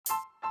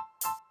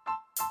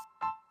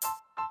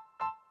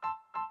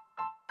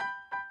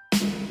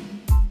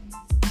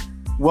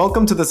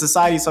Welcome to the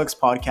Society Sucks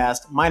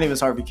podcast. My name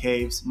is Harvey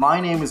Caves. My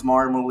name is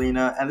Mario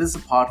Molina, and this is a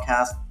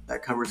podcast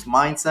that covers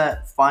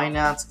mindset,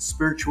 finance,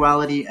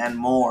 spirituality, and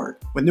more.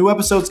 With new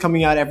episodes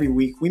coming out every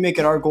week, we make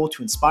it our goal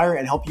to inspire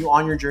and help you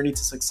on your journey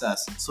to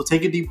success. So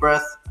take a deep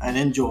breath and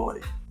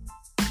enjoy.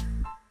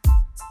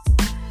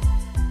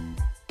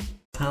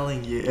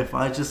 Telling you, if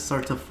I just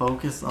start to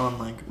focus on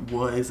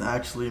what is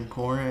actually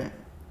important,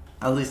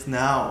 at least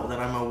now that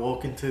I'm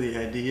awoken to the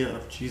idea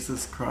of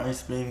Jesus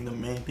Christ being the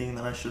main thing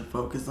that I should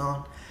focus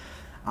on,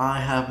 I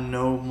have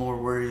no more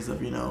worries of,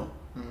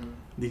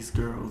 these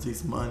girls,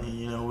 these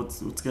money,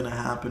 what's going to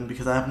happen,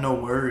 because I have no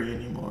worry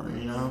anymore,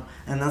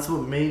 And that's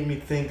what made me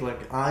think,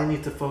 I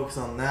need to focus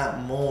on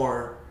that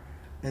more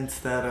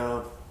instead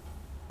of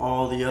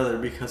all the other,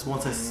 because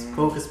once I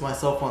focus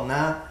myself on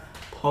that,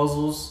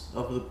 puzzles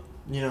of the,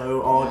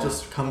 it'll all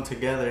just come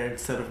together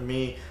instead of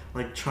me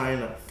trying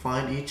to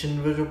find each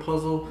individual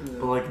puzzle,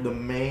 but the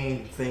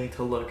main thing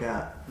to look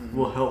at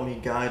will help me,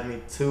 guide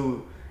me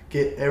to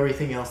get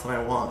everything else that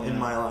I want in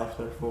my life,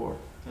 therefore.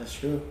 That's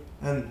true.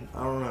 And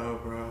I don't know,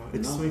 bro. It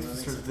just makes me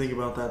start to think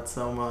about that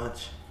so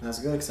much. That's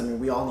good, because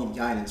we all need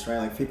guidance,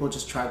 right? People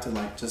just try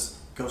to just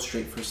go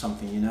straight for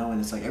something,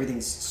 and it's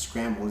everything's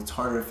scrambled. It's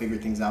harder to figure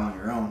things out on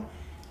your own.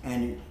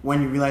 And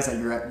when you realize that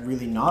you're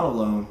really not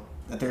alone,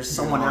 that there's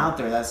someone out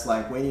there that's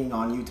waiting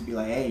on you to be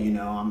hey,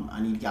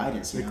 I need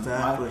guidance.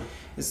 Exactly.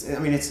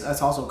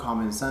 That's also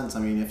common sense.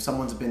 If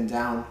someone's been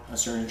down a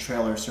certain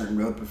trail or a certain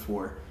road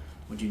before,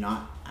 would you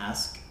not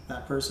ask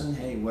that person,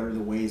 hey, what are the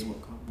ways?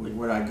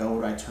 Where do I go?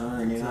 Where do I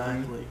turn?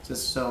 Exactly.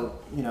 Just so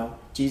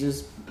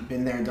Jesus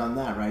been there, done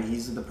that, right?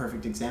 He's the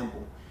perfect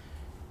example.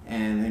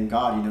 And then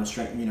God,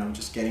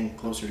 just getting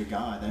closer to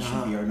God. That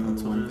should be our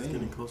number one thing.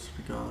 Getting closer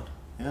to God.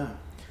 Yeah.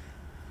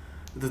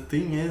 The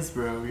thing is,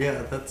 bro,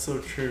 that's so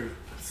true.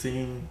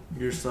 Seeing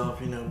yourself,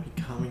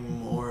 becoming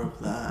more of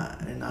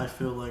that. And I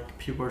feel like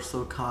people are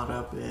so caught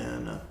up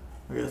in,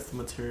 the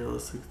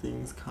materialistic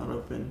things, caught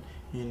up in,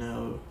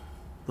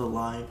 the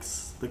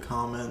likes, the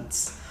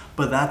comments.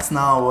 But that's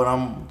not what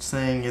I'm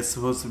saying is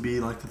supposed to be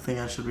the thing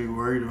I should be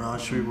worried about.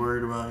 I should be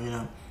worried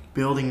about,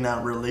 building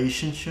that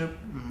relationship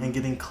and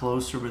getting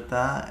closer with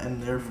that.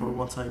 And therefore,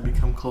 once I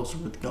become closer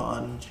with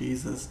God and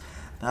Jesus,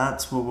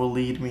 that's what will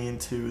lead me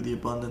into the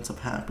abundance of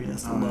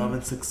happiness, love,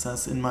 and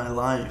success in my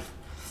life.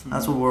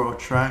 That's what will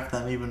attract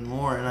that even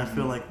more. And I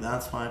feel like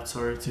that's why I've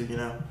started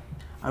to,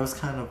 I was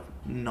kind of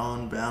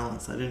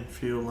non-balanced. I didn't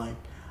feel like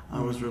I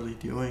was really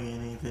doing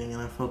anything.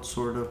 And I felt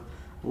sort of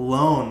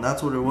alone.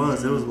 That's what it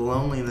was. It was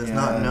loneliness,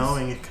 not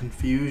knowing,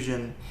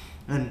 confusion.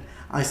 And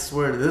I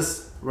swear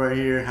this right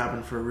here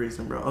happened for a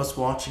reason, bro. Us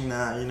watching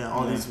that,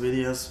 all these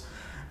videos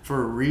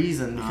for a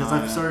reason, because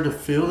I've started to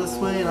feel this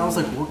way, and I was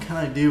like, what can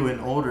I do in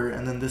order?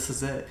 And then this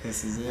is it.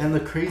 And the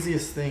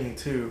craziest thing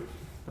too,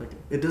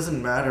 it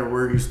doesn't matter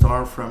where you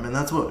start from. And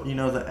that's what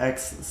the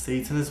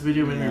ex-Satanist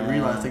video made me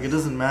realize. It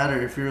doesn't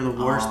matter if you're the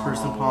worst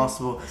person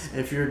possible,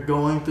 if you're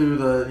going through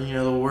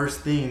the worst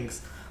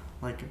things,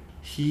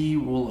 he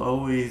will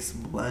always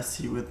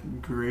bless you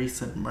with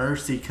grace and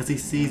mercy, because he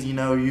sees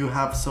you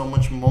have so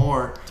much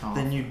more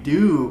than you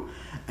do.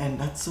 And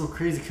that's so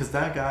crazy, because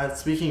that guy,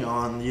 speaking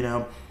on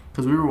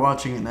because we were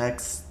watching an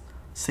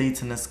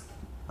ex-Satanist,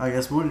 I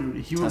guess, we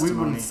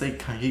wouldn't say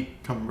he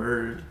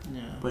converted,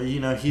 but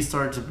he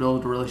started to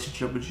build a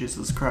relationship with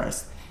Jesus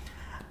Christ,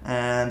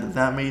 and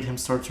that made him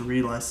start to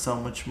realize so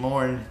much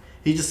more. And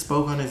he just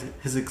spoke on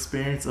his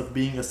experience of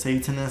being a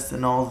Satanist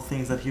and all the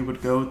things that he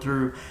would go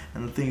through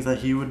and the things that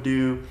he would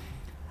do,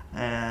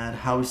 and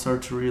how he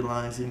started to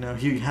realize,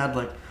 he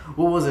had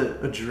what was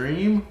it, a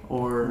dream?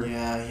 Or he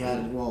had,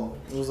 it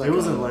was it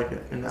wasn't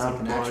an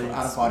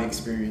out-of-body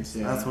experience.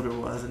 That's what it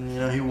was.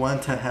 And he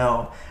went to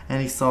hell,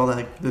 and he saw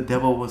that the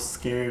devil was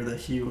scared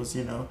that he was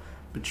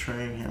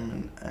betraying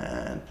him,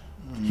 and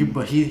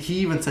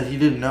he even said he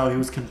didn't know. He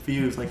was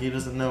confused, he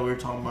doesn't know. We were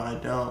talking about, I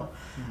don't.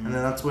 And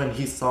then that's when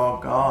he saw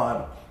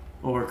God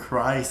or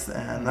Christ,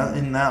 and that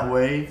in that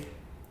way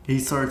he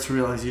started to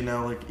realize,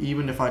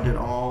 even if I did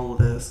all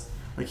this,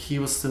 he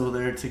was still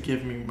there to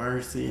give me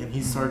mercy. And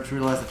he started to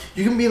realize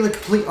you can be in the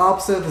complete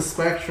opposite of the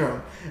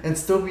spectrum and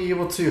still be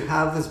able to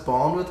have this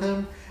bond with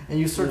him. And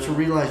you start to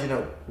realize,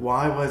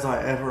 why was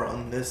I ever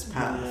on this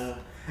path?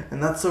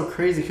 And that's so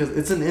crazy, because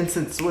it's an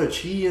instant switch.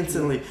 He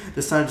instantly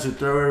decided to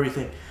throw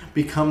everything,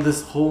 become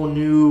this whole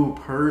new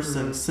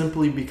person,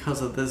 simply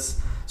because of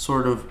this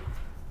sort of,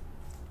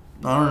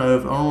 I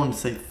don't want to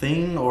say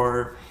thing,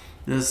 or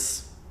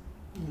this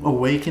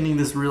awakening,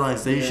 this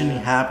realization he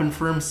happened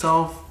for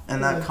himself.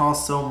 And that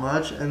cost so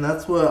much, and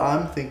that's what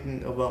I'm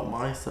thinking about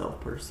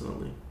myself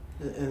personally.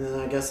 And then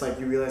I guess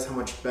you realize how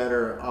much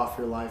better off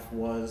your life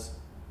was,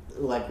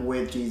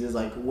 with Jesus,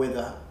 with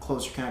a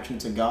closer connection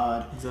to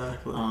God.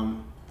 Exactly.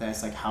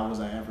 That's how was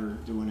I ever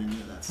doing any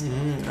of that stuff?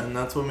 And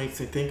that's what makes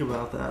me think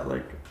about that.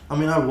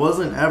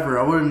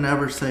 I would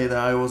never say that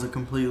I was a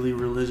completely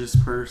religious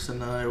person,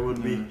 that I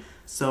would be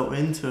so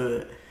into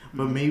it.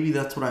 But maybe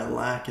that's what I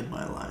lack in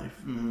my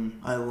life.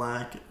 I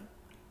lack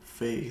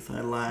faith.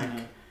 I lack,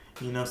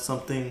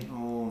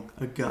 something,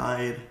 a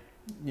guide.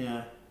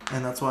 Yeah.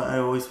 And that's why I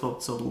always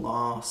felt so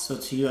lost. So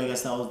to you, I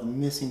guess that was the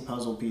missing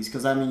puzzle piece.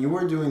 Because, I mean, you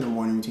were doing the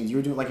morning routines. You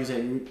were doing, like you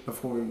said,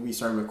 before we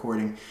started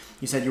recording,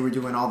 you said you were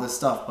doing all this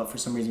stuff, but for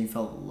some reason you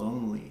felt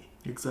lonely.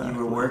 Exactly. You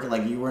were working,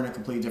 like, you were in a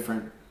completely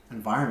different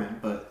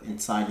environment, but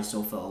inside you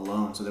still felt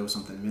alone, so there was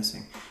something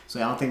missing. So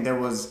I don't think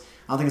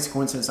it's a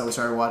coincidence that we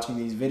started watching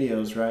these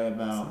videos, right,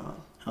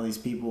 about how these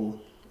people,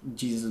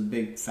 Jesus is a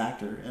big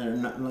factor.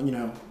 And, you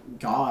know,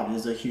 God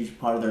is a huge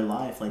part of their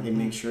life. Like, they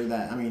make sure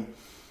that, I mean,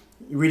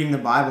 reading the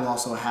Bible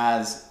also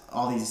has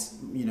all these,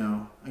 you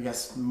know, I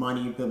guess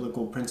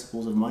biblical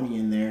principles of money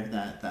in there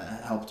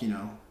that helped, you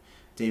know,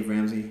 Dave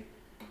Ramsey.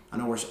 I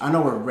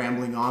know we're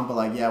rambling on, but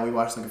like, yeah, we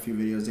watched like a few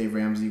videos. Dave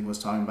Ramsey was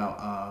talking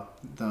about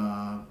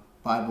the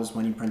Bible's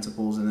money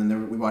principles, and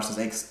then we watched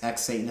this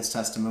ex-Satanist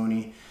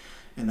testimony,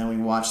 and then we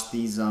watched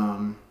these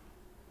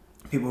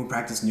people who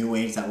practice New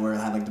Age that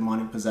had like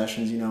demonic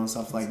possessions, you know, and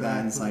stuff like that.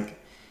 And it's like,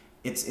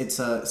 it's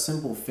a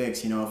simple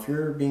fix, you know. If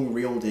you're being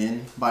reeled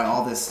in by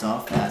all this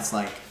stuff that's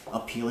like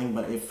appealing,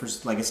 but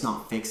it's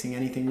not fixing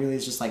anything really,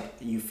 it's just like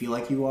you feel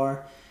like you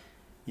are,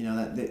 you know,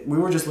 that we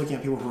were just looking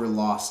at people who were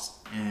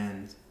lost,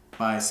 and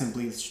by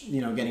simply, you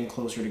know, getting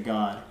closer to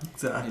God,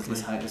 exactly,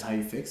 is how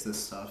you fix this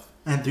stuff.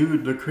 And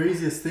dude, the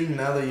craziest thing,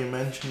 now that you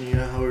mention, you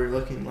know, how we're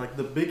looking, like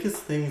the biggest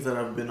things that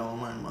have been on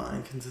my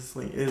mind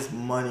consistently is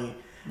money.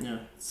 Yeah.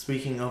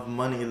 Speaking of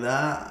money,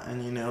 that,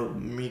 and you know,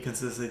 me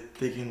consistently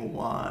thinking,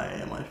 why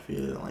am I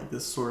feeling like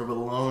this sort of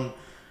alone?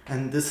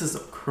 And this is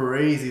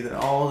crazy that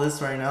all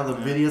this right now, the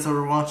videos that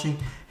we're watching,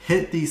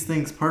 hit these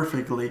things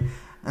perfectly.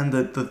 And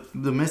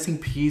the missing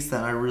piece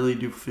that I really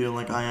do feel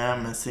like I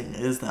am missing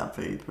is that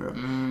faith, bro.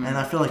 And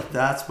I feel like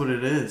that's what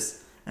it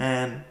is.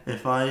 And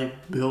if I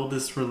build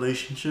this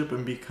relationship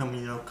and become,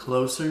 you know,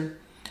 closer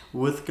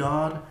with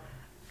God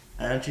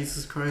and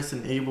Jesus Christ,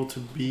 and able to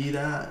be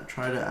that,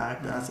 try to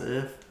act as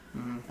if,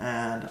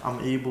 and I'm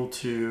able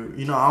to,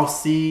 you know, I'll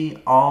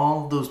see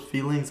all those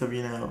feelings of,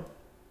 you know,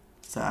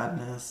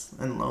 sadness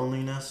and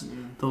loneliness,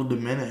 they'll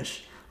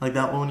diminish. Like,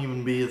 that won't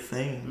even be a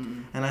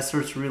thing. And I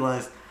start to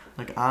realize,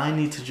 like, I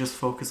need to just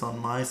focus on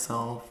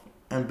myself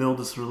and build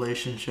this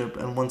relationship,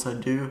 and once I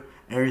do,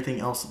 everything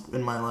else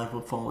in my life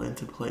will fall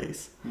into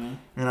place. And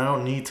I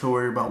don't need to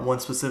worry about one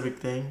specific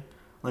thing,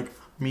 like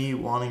me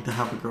wanting to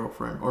have a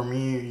girlfriend, or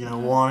me, you know,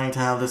 wanting to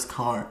have this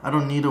car. I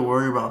don't need to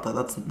worry about that.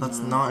 That's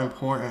not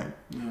important.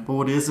 But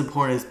what is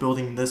important is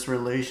building this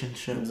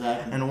relationship.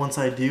 Exactly. And once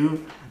I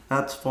do,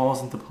 that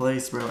falls into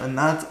place, bro. And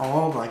that's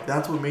all, like,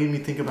 that's what made me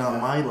think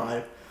about my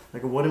life.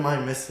 Like, what am I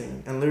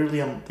missing? And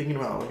literally, I'm thinking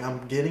about, like,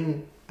 I'm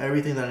getting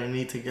everything that I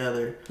need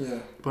together.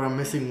 But I'm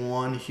missing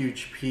one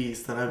huge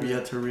piece that I've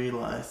yet to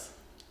realize.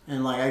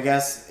 And, like, I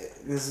guess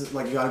this is,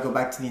 like, you got to go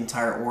back to the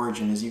entire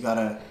origin, is you got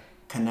to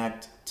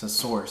connect to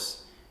source.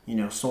 You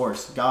know,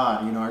 source,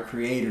 God, you know, our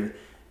creator.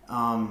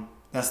 I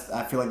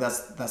feel like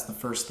that's the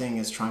first thing,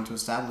 is trying to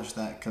establish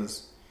that,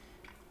 because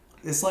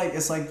it's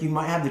like you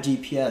might have the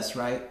GPS,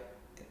 right?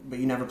 But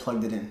you never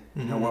plugged it in.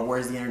 You know,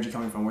 where's the energy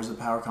coming from? Where's the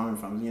power coming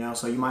from? You know,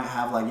 so you might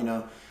have, like, you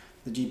know,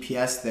 the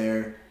GPS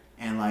there,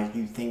 and like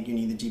you think you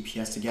need the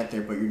GPS to get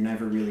there, but you're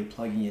never really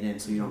plugging it in,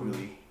 so you don't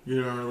really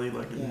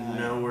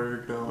know where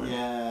you're going.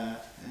 Yeah,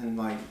 and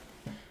like,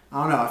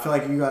 I don't know. I feel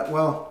like you got,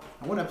 well,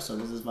 what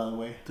episode is this, by the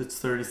way? It's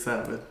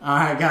 37. All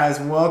right, guys,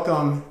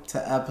 welcome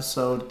to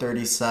episode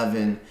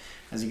 37.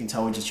 As you can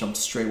tell, we just jumped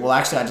straight. Well,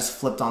 actually, I just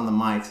flipped on the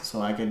mic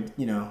so I could,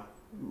 you know,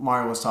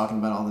 Mario was talking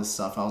about all this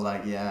stuff. I was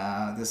like,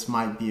 yeah, this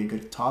might be a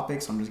good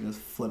topic, so I'm just going to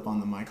flip on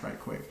the mic right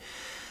quick.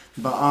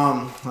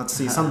 But let's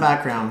see, some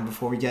background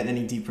before we get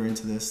any deeper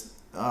into this.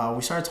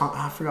 We started talking,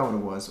 I forgot what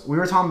it was. We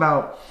were talking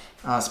about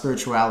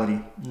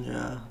spirituality.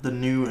 Yeah, the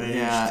New Age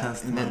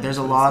testament. And there's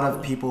a lot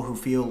of people who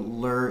feel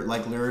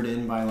lured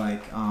in by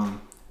like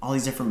all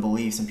these different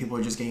beliefs, and people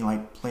are just getting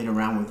like played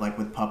around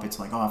with puppets.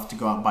 Like, oh, I have to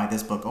go out and buy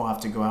this book. Oh, I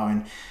have to go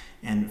out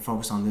and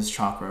focus on this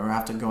chakra, or I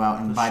have to go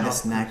out and buy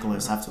this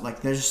necklace. I have to,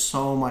 like, there's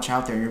so much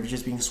out there. You're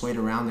just being swayed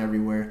around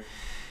everywhere,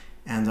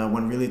 and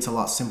when really it's a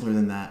lot simpler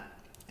than that.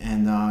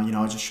 And you know,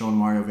 I was just showing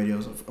Mario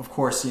videos. Of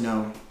course, you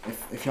know,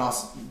 if y'all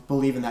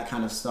believe in that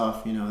kind of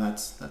stuff, you know,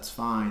 that's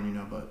fine, you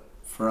know. But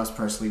for us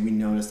personally, we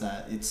notice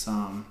that it's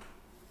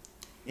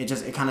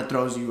it kind of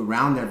throws you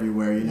around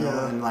everywhere, you know.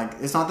 Yeah. And like,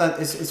 it's not that,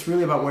 it's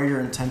really about where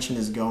your intention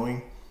is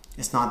going.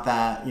 It's not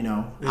that, you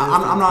know,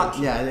 I'm not.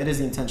 Yeah, it is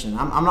the intention.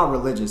 I'm not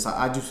religious.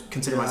 I do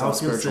consider myself a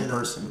spiritual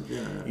person.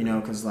 You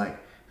know, because like,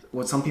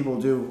 what some people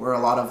do, or a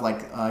lot of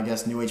like, I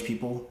guess, New Age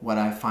people, what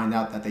I find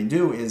out that they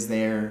do is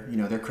they're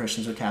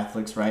Christians or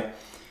Catholics, right?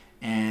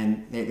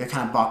 And they're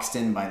kind of boxed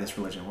in by this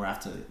religion, where I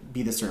have to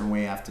be this certain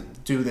way, I have to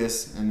do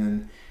this, and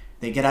then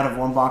they get out of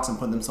one box and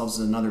put themselves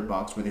in another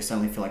box where they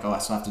suddenly feel like, oh, I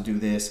still have to do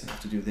this, and I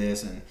have to do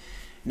this, and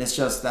it's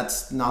just,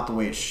 that's not the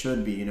way it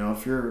should be, you know.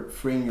 If you're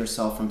freeing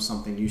yourself from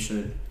something, you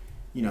should,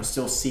 you know,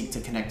 still seek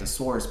to connect to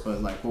source.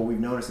 But like, what we've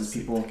noticed is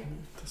people,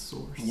 the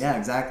source. Yeah,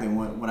 exactly. And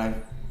what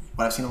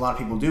I've seen a lot of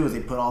people do is they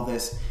put all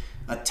this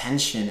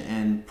attention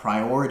and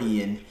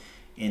priority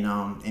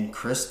in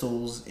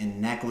crystals, in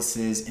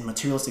necklaces, in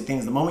materialistic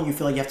things. The moment you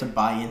feel like you have to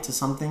buy into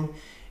something,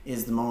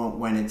 is the moment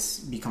when it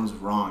becomes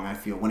wrong. I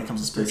feel when it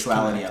comes to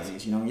spirituality, at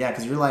least, you know, yeah,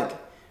 because you're like,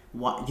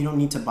 what, you don't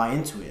need to buy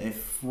into it.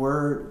 If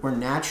we're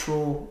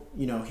natural,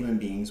 you know, human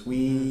beings,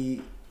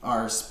 we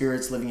are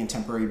spirits living in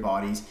temporary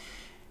bodies.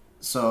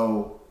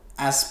 So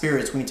as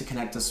spirits, we need to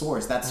connect to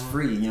source. That's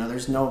free. You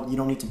know, you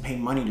don't need to pay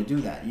money to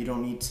do that. You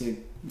don't need to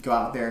go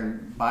out there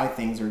and buy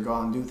things or go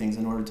out and do things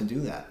in order to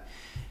do that.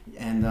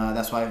 And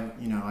that's why,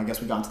 you know, I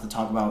guess we got into the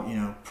talk about, you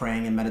know,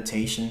 praying and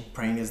meditation.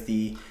 Praying is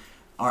the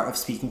art of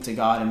speaking to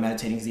God, and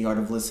meditating is the art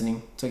of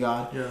listening to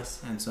God.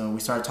 Yes. And so we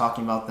started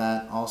talking about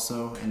that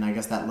also, and I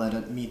guess that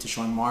led me to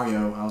showing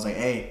Mario. I was like,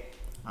 hey,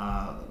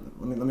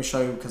 let me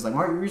show you, because like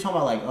Mario, you were talking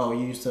about like, oh,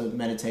 you used to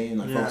meditate and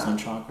like focus on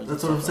chakras.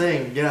 That's what I'm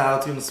saying. Yeah, I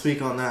was going to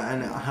speak on that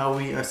and how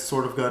I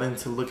sort of got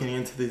into looking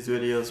into these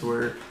videos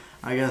where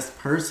I guess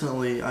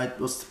personally I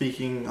was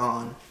speaking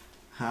on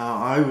how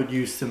I would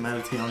used to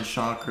meditate on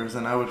chakras,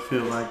 and I would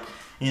feel like,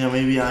 you know,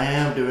 maybe I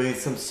am doing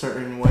some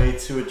certain way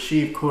to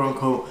achieve quote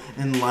unquote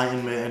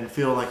enlightenment and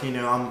feel like, you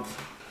know, I'm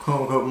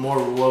quote unquote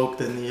more woke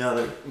than the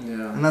other.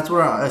 Yeah. And that's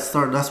where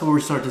that's where we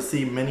start to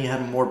see many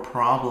had more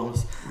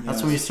problems. Yes.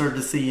 That's when we started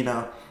to see, you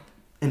know,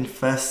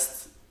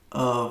 infest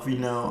of, you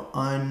know,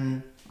 I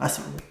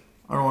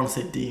don't want to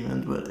say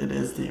demons, but it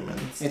is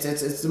demons.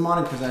 It's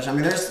demonic possession. I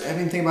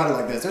mean, think about it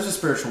like this. There's a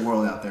spiritual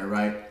world out there,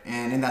 right?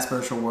 And in that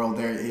spiritual world,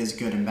 there is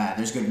good and bad.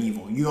 There's good and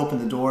evil. You open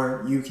the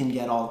door, you can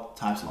get all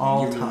types of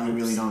things. You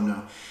really don't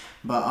know.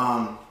 But,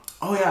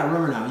 oh yeah, I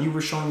remember now. You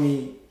were showing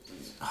me,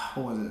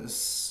 what was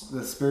it?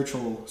 The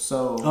spiritual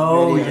soul.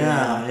 Oh, video.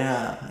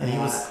 Yeah. And he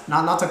was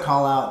not to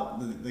call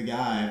out the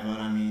guy, but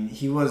I mean,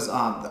 he was.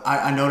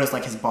 I noticed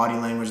like his body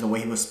language, the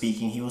way he was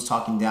speaking. He was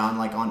talking down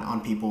like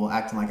on people,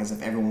 acting like as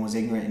if everyone was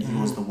ignorant and he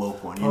was the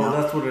woke one. You know,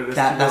 that's what it is.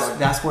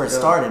 That's where it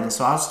started. And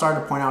so I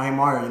started to point out, hey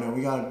Mario, you know,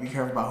 we gotta be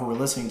careful about who we're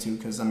listening to,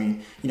 because I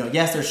mean, you know,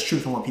 yes, there's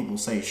truth in what people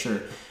say,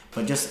 sure.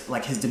 But just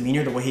like his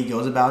demeanor, the way he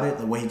goes about it,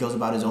 the way he goes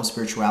about his own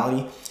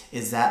spirituality,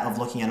 is that of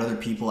looking at other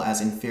people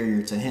as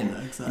inferior to him. Yeah,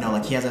 exactly. You know,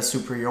 like he has a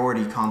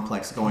superiority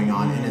complex going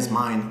on in his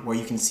mind, where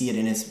you can see it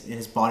in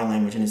his body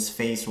language, in his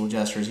facial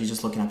gestures. He's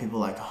just looking at people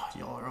like, oh,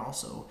 y'all are all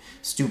so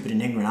stupid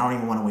and ignorant. I don't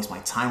even want to waste my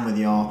time with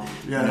y'all.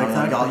 Yeah, you know,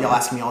 exactly. Y'all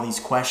asking me all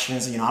these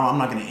questions. You know, I'm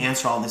not going to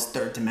answer all this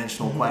third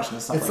dimensional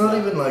questions. Stuff it's like not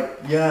even like,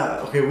 yeah,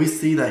 okay, we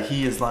see that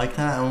he is like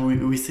that, and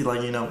we see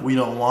like, you know, we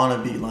don't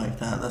want to be like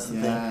that. That's the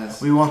thing.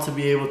 We want to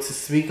be able to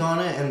speak on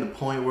it, and the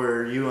point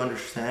where you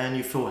understand,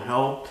 you feel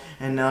helped,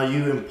 and now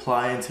you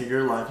imply into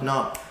your life,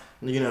 not,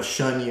 you know,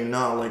 shun you,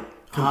 not like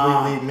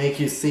completely make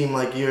you seem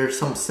like you're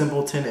some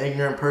simpleton,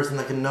 ignorant person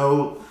that can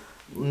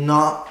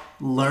not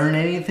learn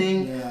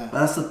anything. Yeah.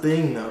 That's the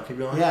thing, though. Keep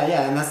going.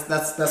 Yeah, and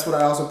that's what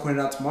I also pointed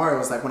out to Mario.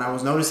 Was like when I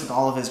was noticing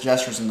all of his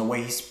gestures and the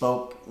way he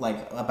spoke,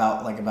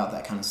 about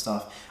that kind of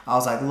stuff. I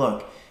was like,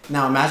 look.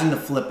 Now imagine the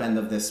flip end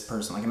of this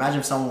person. Like imagine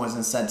if someone was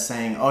instead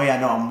saying, "Oh yeah,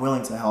 no, I'm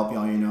willing to help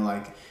y'all. You know,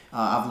 like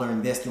I've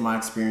learned this through my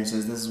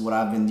experiences. This is what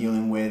I've been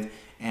dealing with,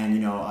 and you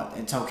know,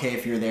 it's okay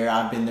if you're there.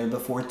 I've been there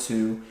before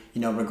too. You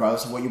know,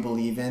 regardless of what you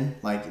believe in.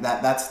 Like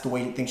that's the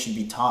way things should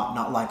be taught.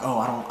 Not like, oh,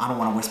 I don't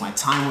want to waste my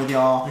time with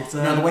y'all.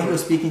 Exactly. You know, the way he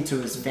was speaking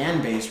to his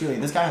fan base. Really,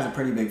 this guy has a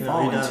pretty big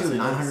following too.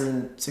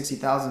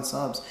 960,000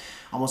 subs.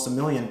 Almost 1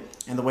 million.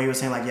 And the way he was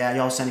saying, like, yeah,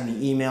 y'all sending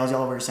me emails,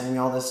 y'all over sending me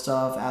all this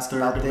stuff, asking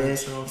about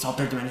this. It's all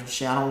third dimensional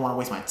shit. I don't want to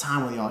waste my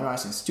time with y'all. You're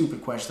asking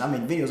stupid questions. I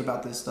made videos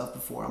about this stuff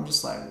before. I'm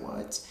just like,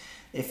 what?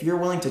 If you're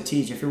willing to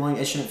teach, if you're willing,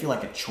 it shouldn't feel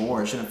like a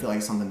chore. It shouldn't feel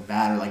like something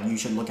bad, or like you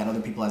should look at other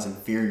people as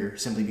inferior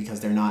simply because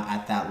they're not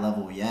at that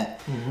level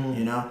yet,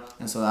 you know?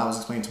 And so I was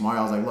explaining to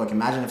Mario, I was like, look,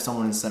 imagine if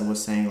someone instead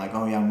was saying like,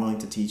 oh yeah, I'm willing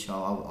to teach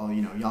y'all. I'll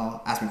you know,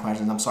 y'all ask me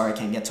questions. I'm sorry I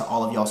can't get to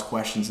all of y'all's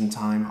questions in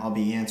time. I'll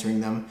be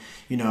answering them,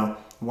 you know,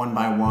 one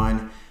by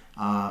one.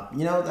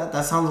 You know,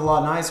 that sounds a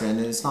lot nicer, and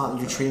it's not,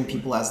 you're treating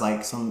people as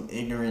like some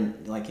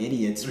ignorant like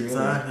idiots, really.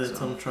 Exactly. So.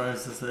 I'm trying to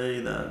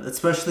say that,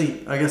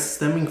 especially I guess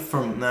stemming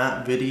from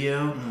that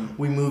video,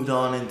 we moved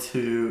on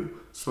into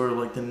sort of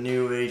like the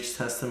New Age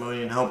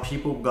testimony and how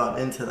people got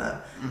into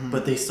that,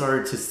 but they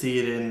started to see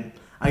it in,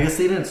 I guess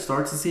they didn't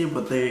start to see it,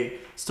 but they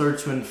started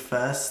to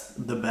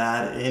infest the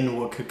bad in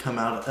what could come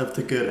out of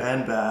the good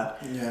and bad.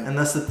 Yeah. And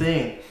that's the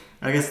thing.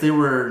 I guess they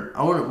were,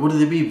 would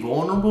they be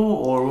vulnerable,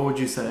 or what would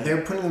you say?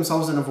 They're putting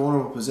themselves in a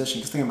vulnerable position,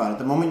 because think about it.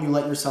 The moment you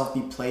let yourself be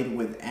played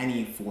with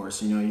any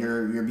force, you know,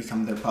 you're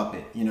becoming their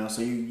puppet, you know,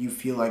 so you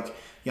feel like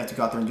you have to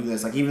go out there and do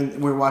this. Like even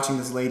we were watching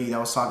this lady that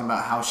was talking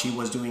about how she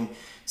was doing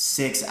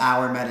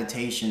 6-hour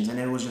meditations, and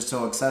it was just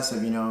so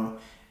excessive, you know.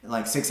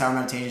 Like 6-hour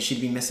meditation,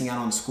 she'd be missing out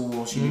on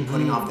school, she'd be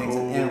putting off things,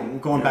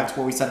 and going back to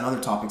what we said in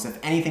other topics, if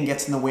anything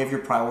gets in the way of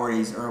your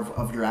priorities or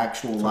of your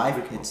actual life,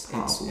 it's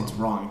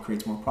wrong. It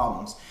creates more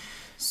problems.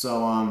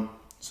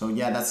 So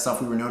yeah, that's stuff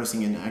we were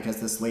noticing in, I guess,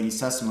 this lady's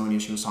testimony.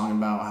 She was talking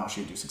about how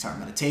she would do 6-hour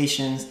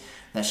meditations,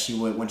 that she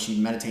would, when she'd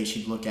meditate,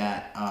 she'd look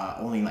at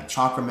only like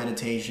chakra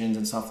meditations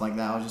and stuff like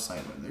that. I was just like,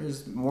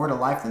 there's more to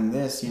life than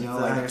this, you know.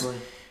 Exactly.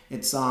 Like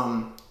it's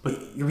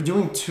but you're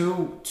doing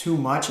too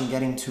much and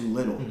getting too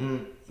little,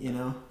 you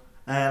know.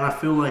 And I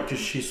feel like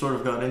she sort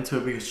of got into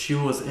it because she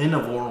was in a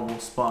vulnerable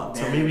spot.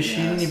 So maybe she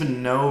didn't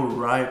even know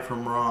right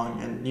from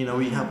wrong. And, you know,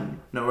 we have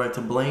no right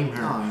to blame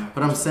her. Oh, yeah.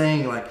 But I'm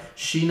saying, like,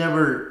 she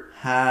never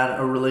had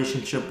a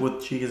relationship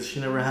with Jesus. She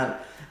never had...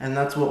 And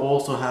that's what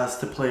also has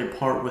to play a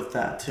part with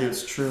that, too.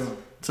 It's true.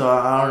 So,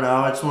 I don't know.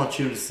 I just want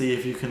you to see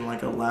if you can,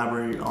 like,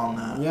 elaborate on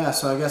that. Yeah,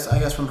 so I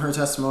guess from her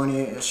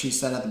testimony, she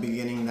said at the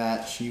beginning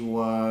that she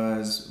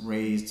was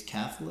raised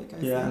Catholic, I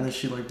think. Yeah, and then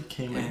she, like,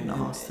 became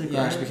agnostic,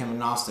 Yeah, right? she became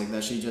agnostic,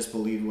 that she just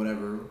believed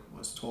whatever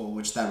was told,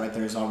 which that right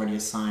there is already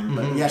a sign. Mm-hmm.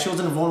 But, yeah, she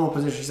was in a vulnerable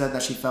position. She said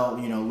that she felt,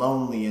 you know,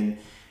 lonely and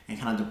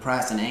kind of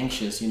depressed and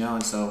anxious, you know,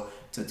 and so...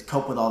 To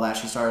cope with all that,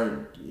 she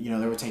started, you know,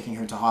 they were taking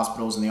her to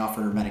hospitals and they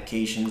offered her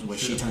medications, which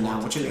she turned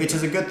down, which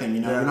is a good thing,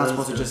 you know. You're not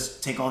supposed to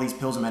just take all these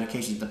pills and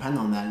medications, depend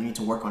on that. You need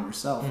to work on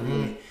yourself,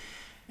 really.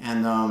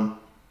 And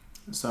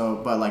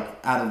but like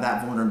out of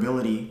that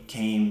vulnerability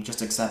came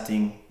just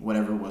accepting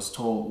whatever was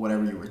told,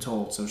 whatever you were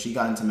told. So she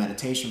got into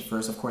meditation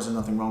first. Of course, there's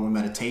nothing wrong with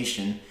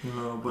meditation.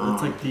 No, but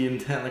it's like the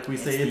intent, like we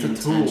say, it's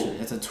a tool.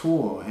 It's a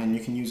tool, and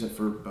you can use it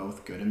for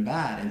both good and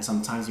bad. And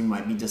sometimes you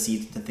might be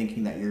deceived into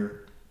thinking that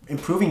you're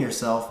improving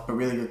yourself, but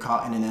really you're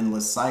caught in an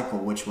endless cycle,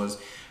 which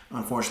was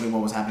unfortunately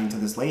what was happening to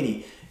this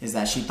lady, is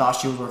that she thought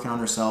she was working on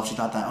herself. She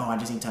thought that, I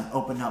just need to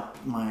open up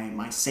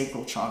my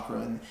sacral chakra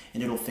and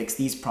it'll fix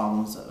these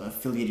problems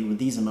affiliated with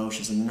these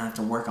emotions, and then I have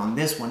to work on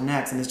this one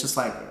next. And it's just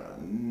like,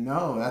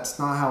 no, that's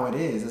not how it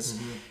is.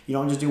 You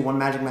don't just do one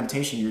magic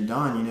meditation, you're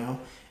done, you know.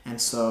 And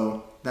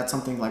so that's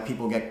something like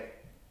people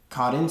get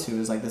caught into,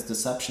 is like this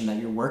deception that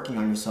you're working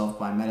on yourself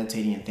by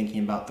meditating and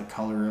thinking about the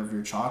color of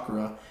your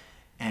chakra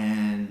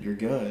and you're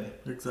good.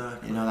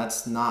 Exactly. You know,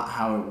 that's not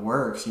how it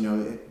works. You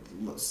know,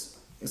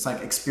 it's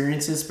like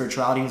experiences,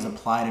 spirituality is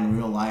applied in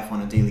real life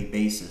on a daily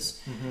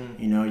basis.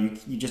 You know,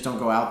 you just don't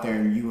go out there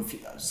and you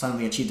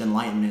suddenly achieved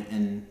enlightenment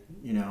and,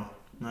 you know,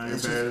 now you're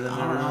better than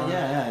everyone.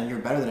 Yeah, you're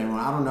better than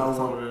everyone. I don't know. That's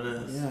what it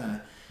is. Yeah.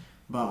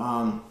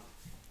 But,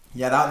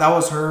 yeah, that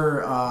was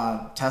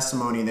her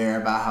testimony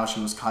there about how she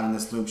was caught in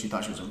this loop. She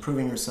thought she was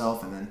improving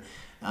herself, and then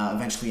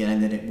eventually it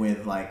ended it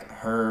with, like,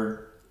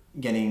 her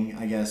getting,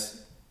 I guess,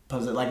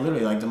 like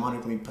literally like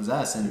demonically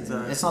possessed.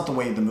 And it's not the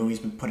way the movies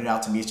put it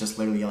out to be. It's just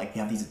literally like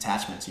you have these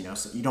attachments, you know,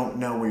 so you don't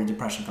know where your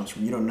depression comes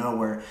from. You don't know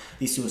where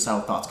these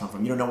suicidal thoughts come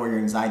from. You don't know where your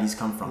anxieties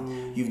come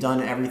from. You've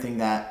done everything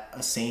that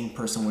a sane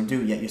person would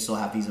do, yet you still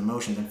have these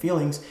emotions and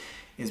feelings.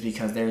 Is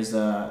because there's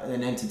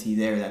an entity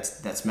there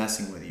that's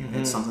messing with you.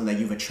 It's something that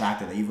you've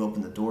attracted, that you've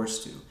opened the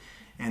doors to.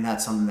 And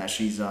that's something that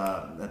she's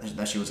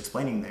that she was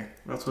explaining there.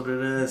 That's what it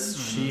is.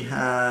 She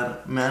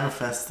had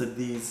manifested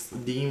these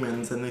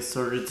demons, and they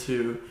started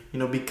to, you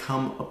know,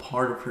 become a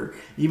part of her.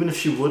 Even if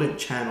she wouldn't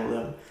channel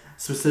them,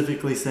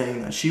 specifically saying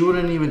that she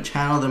wouldn't even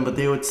channel them, but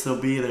they would still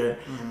be there.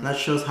 And that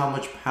shows how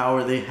much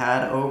power they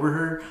had over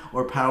her,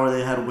 or power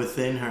they had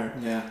within her.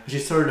 Yeah. She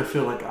started to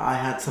feel like I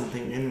had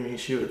something in me.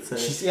 She would say.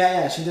 She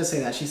did say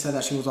that. She said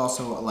that she was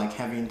also like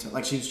heavy into,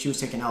 like she was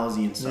taking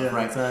LSD and stuff,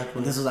 right? Exactly.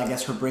 And this was, I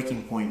guess, her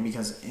breaking point,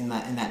 because in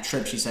that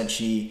trip, she said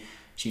she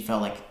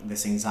felt like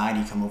this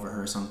anxiety come over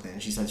her or something.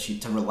 She said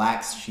to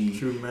relax, she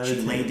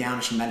laid down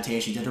and she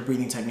meditated. She did her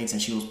breathing techniques,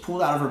 and she was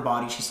pulled out of her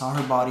body. She saw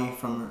her body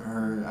from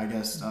her, I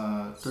guess,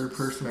 third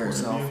person spirit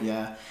self,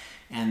 yeah.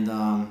 And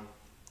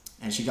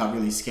she got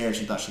really scared.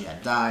 She thought she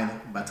had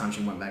died. By the time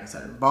she went back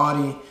inside her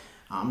body,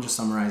 I'm just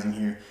summarizing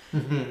here.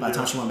 By the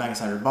time she went back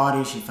inside her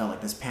body, she felt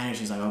like this panic.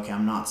 She's like, okay,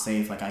 I'm not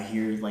safe. Like I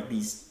hear like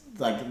these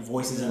like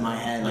voices in my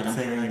head, like I'm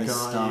hearing this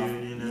stuff.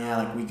 You know? Yeah,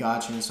 like we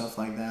got you and stuff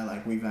like that.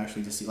 Like we've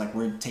actually just like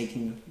we're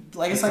taking,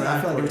 like it's like I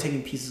feel like they were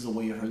taking pieces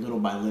away of her little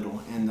by little,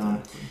 and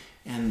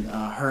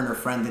her and her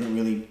friend didn't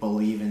really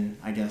believe in,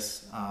 I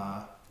guess,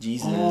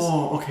 Jesus.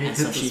 Oh, okay. And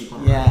so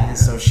and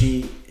so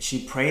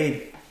she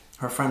prayed.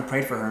 Her friend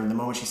prayed for her, and the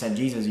moment she said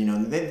Jesus, you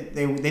know, they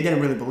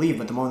didn't really believe,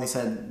 but the moment they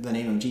said the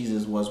name of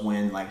Jesus was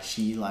when like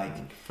she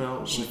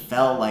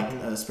felt like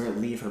a spirit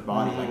leave her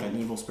body, like an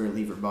evil spirit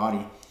leave her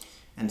body.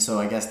 And so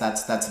I guess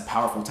that's a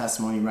powerful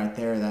testimony right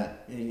there,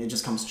 that it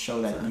just comes to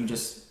show that you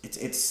just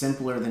it's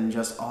simpler than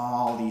just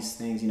all these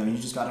things, you know. You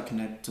just got to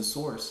connect to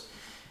source,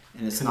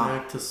 and it's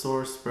connect to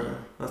source, bro.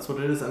 That's what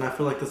it is. And I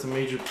feel like that's a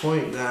major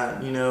point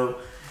that, you know,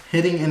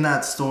 hitting in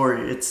that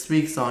story, it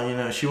speaks on, you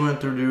know, she went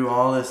through do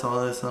all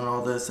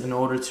this in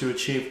order to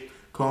achieve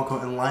quote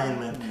unquote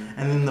enlightenment.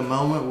 And in the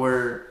moment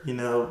where, you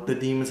know, the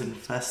demons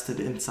infested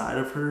inside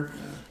of her,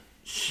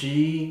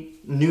 she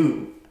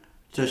knew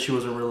that she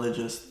wasn't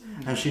religious,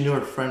 and she knew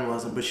her friend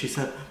wasn't, but she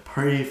said,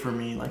 pray for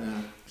me. Like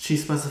she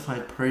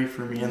specified, pray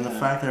for me. And the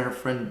fact that her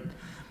friend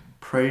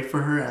prayed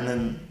for her, and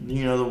then,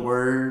 you know, the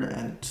word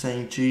and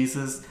saying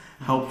Jesus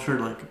helped her,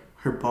 like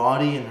her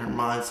body and her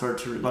mind start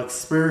to, like,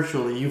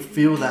 spiritually, you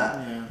feel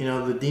that, you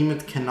know, the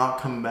demons cannot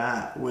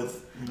combat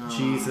with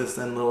Jesus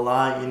and the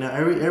lie. You know,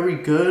 every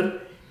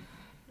good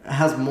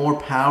has more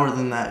power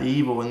than that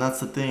evil, and that's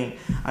the thing.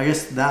 I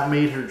guess that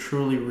made her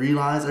truly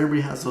realize.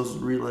 Everybody has those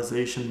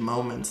realization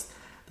moments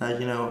that,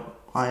 you know,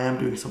 I am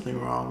doing something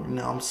wrong.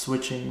 Now I'm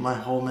switching my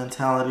whole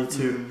mentality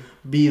to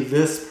be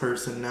this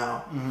person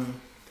now.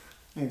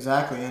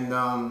 Exactly, and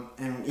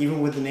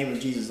even with the name of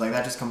Jesus, like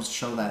that just comes to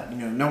show that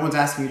no one's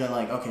asking you to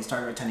like okay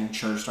start attending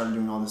church, start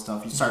doing all this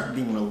stuff. You start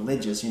being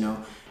religious. You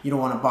don't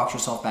want to box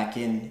yourself back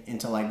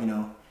into like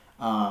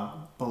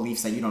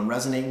beliefs that you don't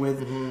resonate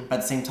with. But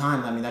at the same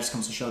time, I mean that just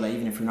comes to show that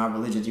even if you're not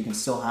religious, you can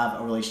still have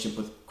a relationship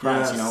with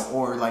Christ. Yes.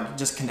 Or like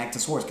just connect to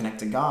source, connect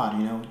to God.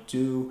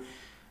 Do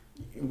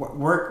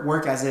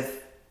work as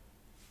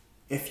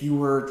if you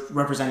were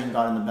representing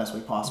God in the best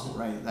way possible,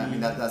 right? I mean,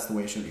 that's the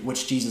way it should be.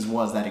 Which Jesus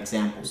was that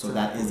example, so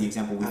that is the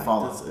example we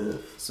follow.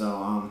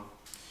 So,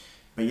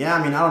 but yeah,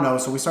 I mean, I don't know.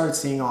 So we started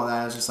seeing all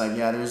that. It's just like,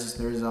 yeah, there's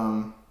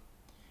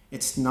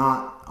it's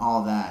not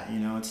all that,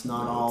 It's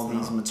not all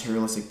these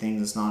materialistic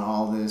things. It's not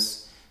all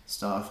this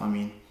stuff. I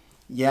mean,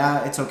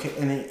 yeah, it's okay.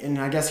 And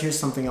I guess here's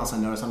something else I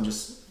noticed. I'm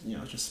just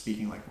just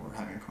speaking like we're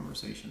having a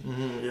conversation.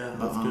 Yeah,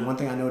 but that's good. one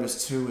thing I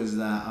noticed too is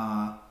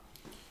that.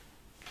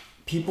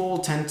 People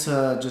tend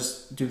to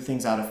just do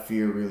things out of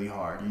fear really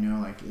hard,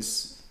 like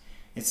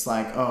it's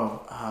like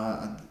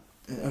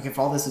okay, if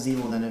all this is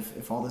evil, then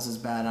if all this is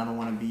bad, I don't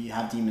want to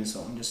have demons,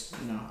 so I'm just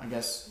I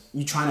guess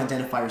you try to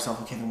identify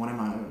yourself. Okay, then what am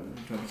I?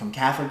 Do I become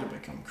Catholic? Do I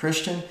become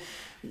Christian?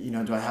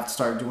 Do I have to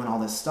start doing all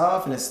this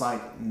stuff? And it's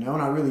like, no,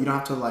 not really. You don't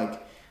have to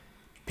like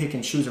pick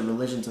and choose a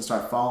religion to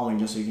start following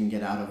just so you can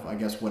get out of, I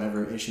guess,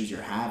 whatever issues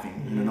you're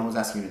having. No one's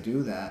asking you to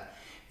do that.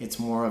 It's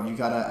more of you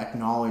gotta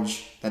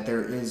acknowledge that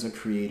there is a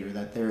creator,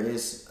 that there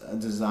is a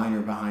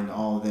designer behind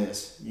all of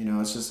this.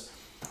 It's just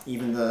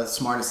even the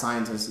smartest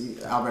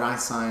scientists, Albert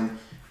Einstein,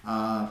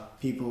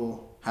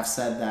 people have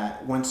said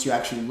that once you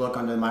actually look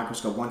under the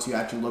microscope, once you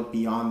actually look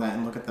beyond that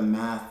and look at the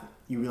math,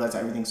 you realize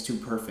everything's too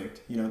perfect.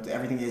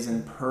 Everything is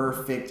in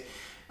perfect,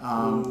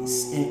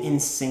 in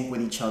sync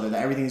with each other.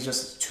 That everything is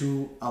just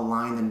too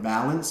aligned and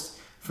balanced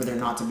for there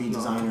not to be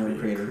designer or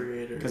creator.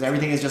 Because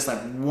everything is just like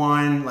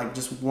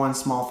one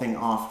small thing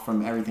off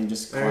from everything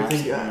just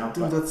collapsing.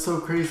 Dude, that's so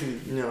crazy.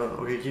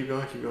 Okay, keep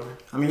going.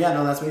 I mean, yeah,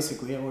 no, that's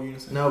basically it. What were you gonna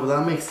say? No, but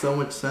that makes so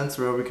much sense,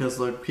 bro. Because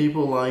like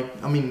people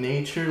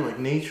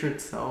nature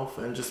itself,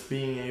 and just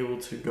being able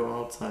to go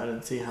outside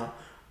and see how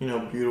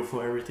beautiful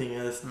everything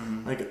is.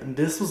 Like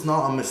this was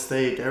not a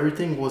mistake.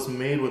 Everything was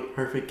made with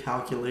perfect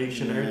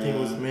calculation. Yeah. Everything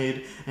was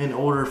made in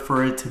order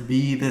for it to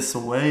be this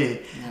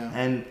way. Yeah.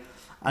 And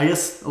I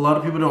guess a lot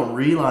of people don't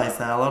realize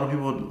that. A lot of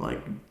people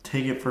like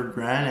take it for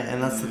granted,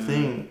 and that's the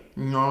thing.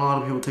 Not a lot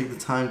of people take the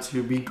time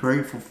to be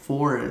grateful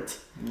for it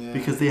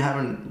because they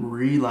haven't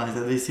realized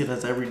that. They see it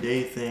as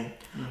everyday thing.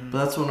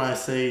 But that's when I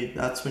say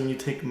that's when you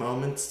take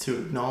moments to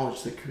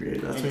acknowledge the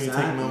Creator. That's when you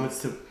take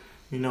moments to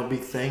be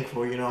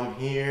thankful. I'm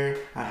here.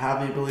 I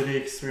have the ability to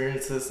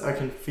experience this. I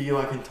can feel.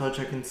 I can touch.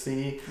 I can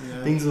see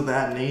things of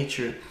that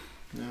nature.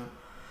 Yeah,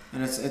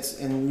 and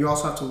and you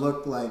also have to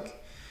look like.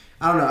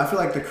 I don't know. I feel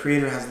like the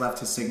creator has left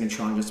his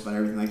signature on just about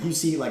everything. Like you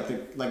see, like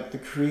the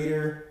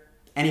creator,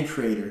 any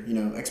creator,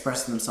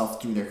 expressing themselves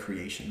through their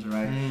creations,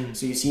 right?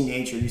 So you see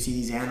nature, you see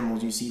these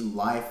animals, you see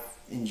life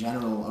in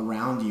general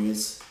around you.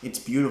 It's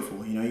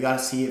beautiful. You got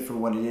to see it for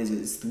what it is.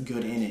 It's the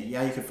good in it.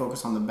 Yeah, you can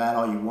focus on the bad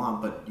all you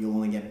want, but you'll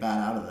only get bad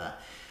out of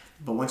that.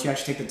 But once you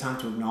actually take the time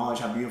to acknowledge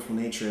how beautiful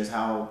nature is,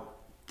 how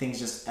things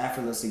just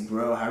effortlessly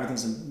grow, how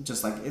everything's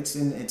just like it's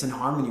in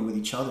harmony with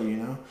each other,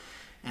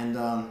 and.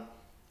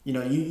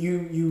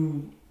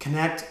 You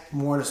connect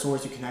more to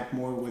source, you connect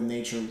more with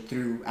nature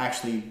through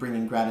actually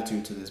bringing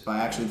gratitude to this, by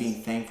actually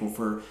being thankful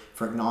for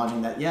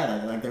acknowledging that,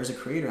 like there's a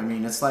creator. I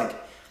mean, that's like,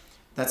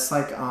 there's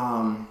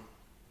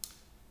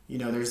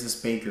this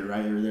baker,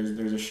 right? Or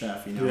there's a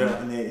chef,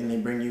 and they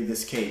bring you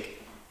this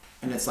cake,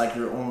 and it's like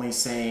you're only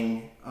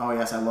saying, oh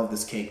yes, I love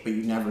this cake, but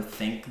you never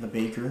thank the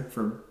baker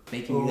for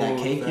baking you that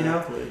cake,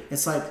 exactly.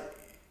 It's like,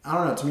 I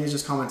don't know. To me, it's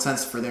just common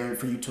sense for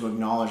you to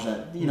acknowledge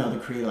that the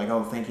creator, like,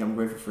 oh, thank you, I'm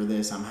grateful for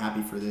this, I'm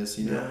happy for this,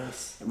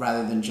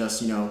 rather than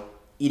just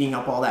eating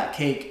up all that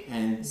cake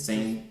and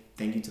saying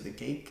thank you to the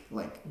cake,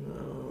 like there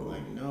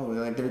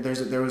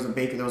was a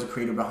baker, there was a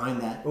creator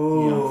behind that.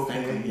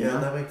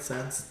 That makes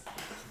sense.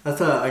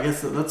 I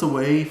guess that's a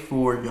way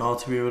for y'all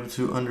to be able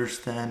to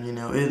understand.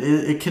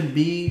 It can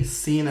be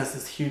seen as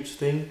this huge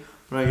thing.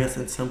 But I guess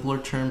in simpler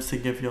terms, to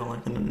give y'all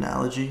like an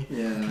analogy,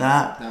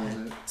 that was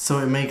it. So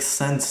it makes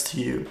sense to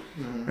you.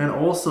 And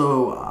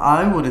also,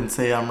 I wouldn't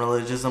say I'm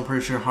religious. I'm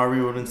pretty sure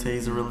Harvey wouldn't say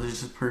he's a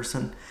religious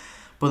person.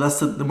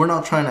 But we're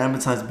not trying to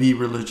emphasize be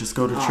religious,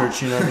 go to church,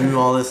 do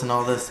all this and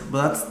all this.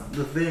 But that's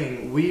the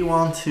thing. We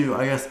want to,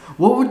 I guess,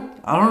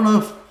 I don't know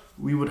if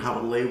we would have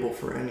a label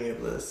for any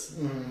of this,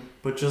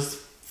 but just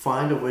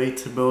find a way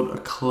to build a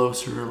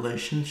closer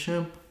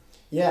relationship.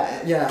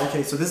 Yeah.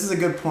 Okay, so this is a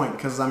good point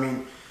because, I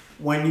mean,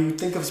 when you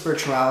think of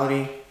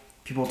spirituality,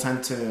 people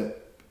tend to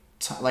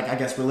like, I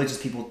guess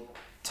religious people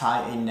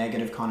tie a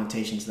negative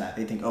connotation to that.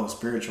 They think, oh,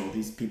 spiritual,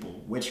 these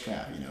people,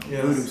 witchcraft,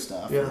 voodoo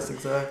stuff. Yes,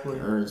 exactly.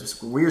 Or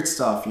just weird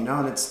stuff,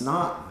 and it's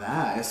not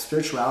that.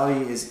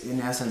 Spirituality is, in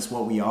essence,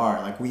 what we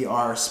are. Like, we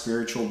are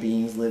spiritual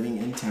beings living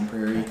in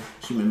temporary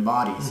human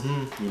bodies.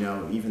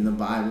 Even the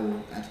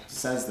Bible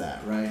says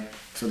that, right?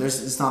 So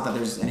it's not that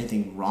there's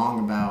anything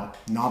wrong about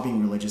not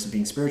being religious and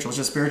being spiritual. It's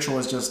just spiritual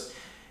is just,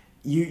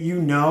 you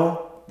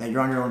know that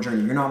you're on your own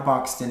journey. You're not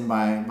boxed in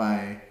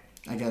by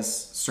I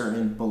guess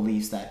certain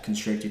beliefs that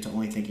constrict you to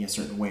only thinking a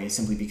certain way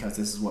simply because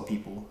this is what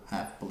people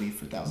have believed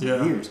for thousands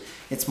of years.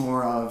 It's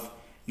more of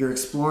you're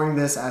exploring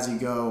this as you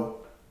go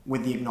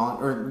with the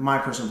or my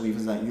personal belief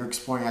is that you're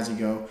exploring as you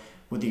go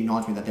with the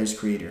acknowledgement that there's a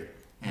creator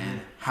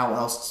and how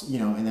else,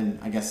 and then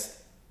I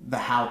guess the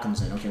how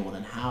comes in. Okay, well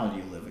then how do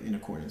you live in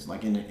accordance,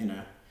 like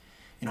in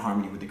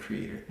harmony with the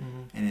creator?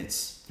 And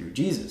it's through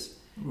Jesus.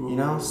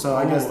 So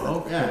I guess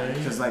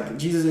because like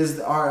Jesus is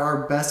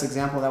our best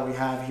example that we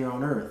have here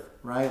on earth,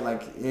 right?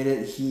 Like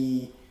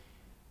he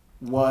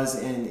was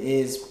and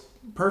is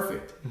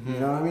perfect. You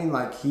know what I mean?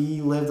 Like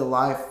he lived a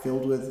life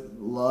filled with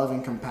love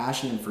and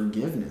compassion and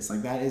forgiveness.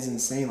 Like that is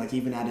insane. Like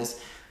even at his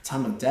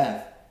time of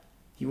death,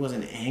 he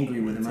wasn't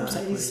angry with him.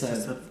 He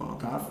said,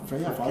 God,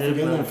 forgive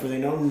them, for they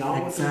know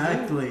not what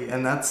they're doing.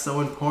 And that's so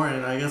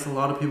important. I guess a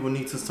lot of people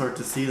need to start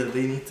to see that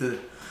they need to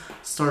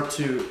start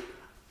to,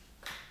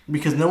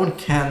 because no one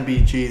can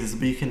be Jesus,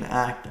 but you can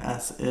act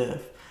as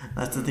if.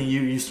 That's the thing.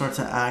 You start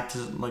to act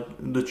like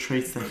the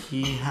traits that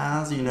he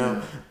has.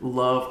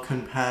 Love,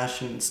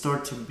 compassion.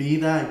 Start to be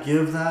that,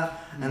 give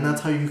that, and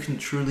that's how you can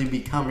truly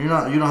become. You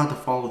don't have to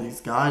follow these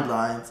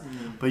guidelines,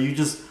 but you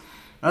just.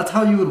 That's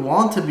how you would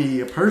want to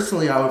be.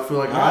 Personally, I would feel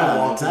like I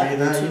want to be that.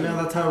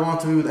 That's how I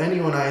want to be with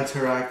anyone I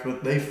interact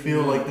with. They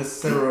feel like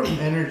this sort of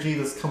energy,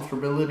 this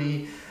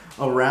comfortability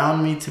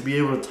around me, to be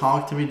able to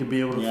talk to me, to be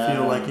able to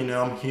feel like,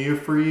 I'm here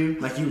for you.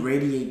 Like you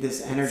radiate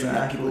this energy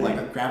that people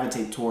like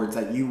gravitate towards,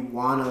 that you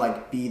want to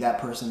like be that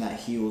person that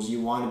heals.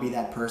 You want to be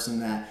that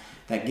person that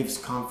gives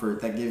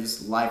comfort, that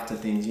gives life to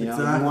things. You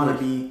want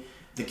to be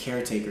the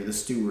caretaker, the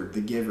steward, the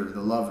giver,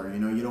 the lover.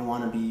 You don't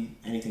want to be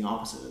anything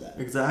opposite of that.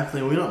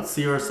 Exactly. We don't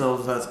see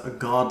ourselves as a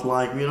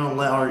godlike. We don't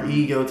let our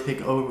ego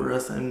take over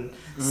us and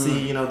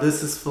see,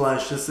 this is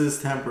flesh, this is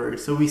temporary.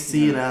 So we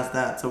see it as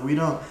that. So we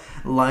don't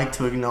like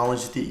to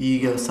acknowledge the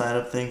ego side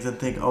of things and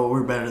think, oh,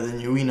 we're better than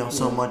you. We know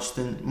so much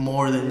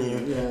more than you.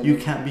 Yeah. You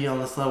can't be on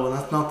this level.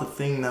 That's not the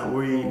thing that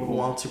we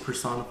want to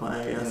personify,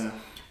 I guess. Yeah.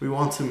 We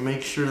want to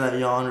make sure that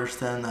y'all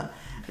understand that.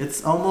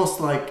 It's almost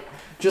like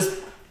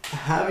just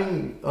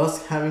having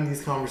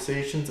these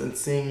conversations and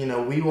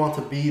seeing, we want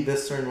to be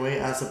this certain way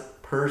as a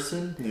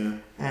person. Yeah.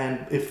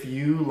 And if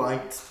you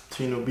liked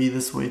to, be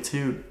this way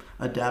too,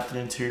 adapt it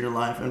into your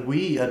life. And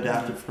we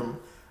adapted from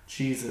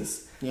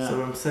Jesus. Yeah.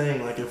 So I'm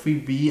saying, like, if we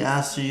be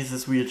as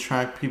Jesus, we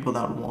attract people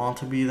that want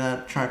to be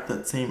that, attract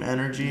that same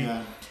energy.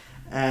 Yeah.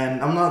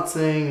 And I'm not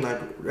saying, like,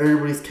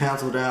 everybody's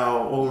canceled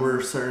out over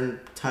a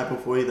certain type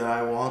of way that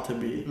I want to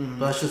be.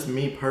 But that's just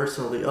me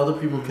personally. Other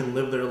people can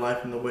live their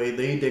life in the way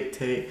they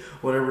dictate,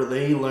 whatever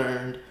they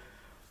learned.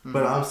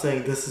 But I'm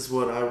saying this is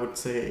what I would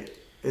say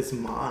is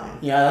mine.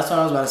 Yeah, that's what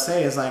I was about to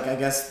say. Is like, I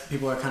guess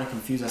people are kind of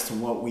confused as to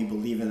what we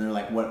believe in. They're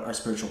like, what our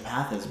spiritual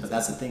path is. But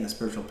that's the thing. A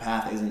spiritual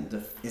path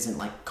isn't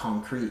like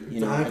concrete.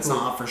 Exactly. It's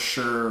not a for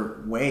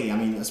sure way. I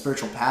mean, a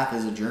spiritual path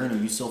is a journey.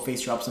 You still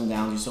face your ups and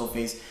downs. You still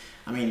face.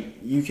 I mean,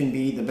 you can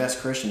be the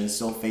best Christian and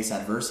still face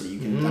adversity. You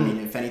can. I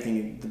mean, if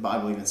anything, the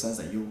Bible even says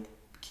that you'll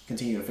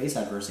continue to face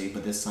adversity,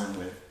 but this time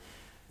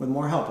with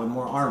more help, with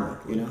more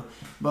armor.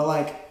 But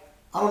like,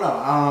 I don't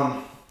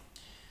know.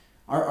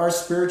 Our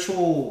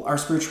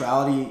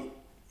spirituality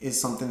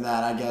is something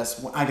that I guess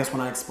when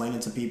I explain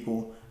it to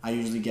people, I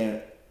usually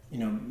get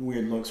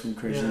weird looks from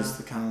Christians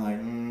to kind of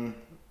like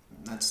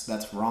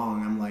that's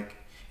wrong. I'm like,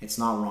 it's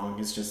not wrong.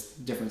 It's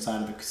just different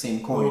side of the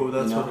same coin. Oh,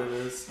 that's what it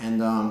is.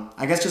 And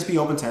I guess just be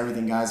open to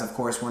everything, guys. Of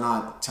course, we're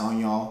not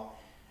telling y'all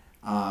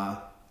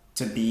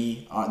to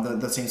be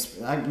the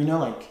same.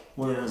 Like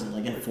what was it?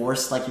 Like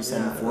enforce, like you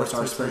said, enforce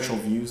our spiritual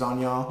views on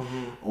y'all,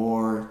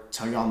 or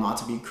tell y'all not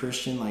to be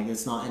Christian. Like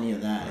it's not any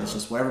of that. It's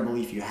just whatever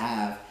belief you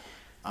have.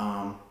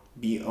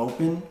 Be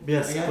open.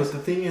 Yes, but the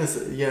thing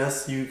is,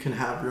 yes, you can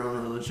have your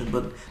own religion,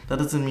 but that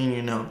doesn't mean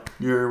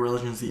your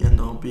religion's the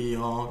end all be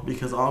all.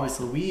 Because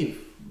obviously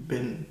we've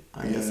been,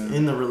 I guess,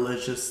 in the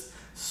religious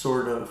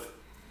sort of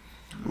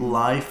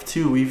life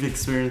too. We've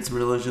experienced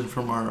religion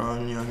from our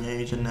own young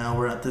age, and now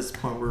we're at this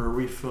point where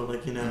we feel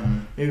like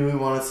maybe we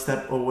want to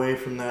step away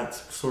from that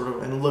sort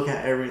of and look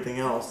at everything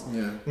else.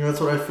 That's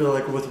what I feel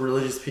like with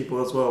religious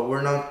people as well.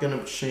 We're not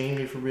gonna shame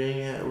you for being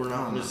it. We're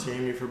not gonna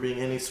shame you for being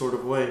any sort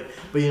of way.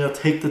 But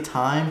take the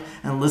time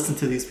and listen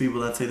to these people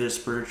that say they're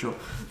spiritual.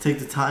 Take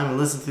the time and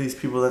listen to these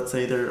people that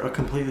say they're a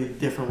completely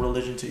different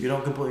religion to you. You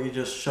don't completely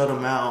just shut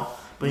them out,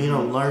 but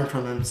learn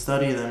from them,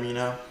 study them.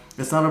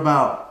 It's not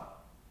about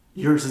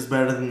yours is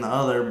better than the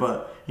other,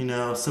 but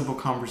simple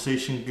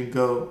conversation can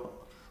go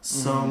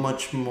so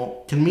much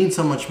more, can mean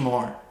so much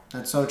more.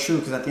 That's so true,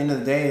 because at the end of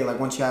the day, like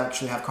once you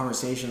actually have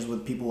conversations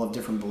with people of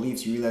different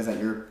beliefs, you realize that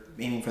you're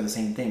aiming for the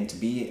same thing, to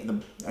be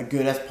a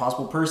good as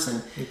possible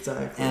person.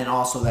 Exactly. And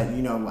also that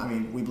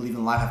we believe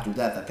in life after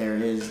death, that there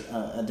is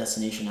a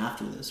destination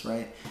after this,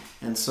 right?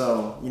 And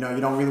so you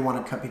don't really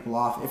want to cut people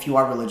off if you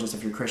are religious,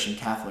 if you're Christian,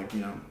 Catholic,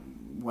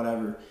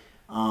 whatever.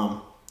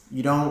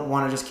 You don't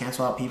want to just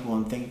cancel out people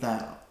and think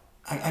that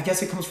I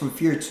guess it comes from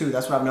fear too.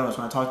 That's what I've noticed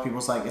when I talk to people.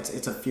 It's like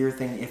it's a fear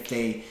thing if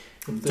they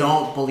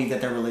don't believe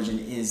that their religion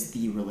is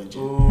the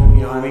religion. Ooh,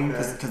 you know what I mean?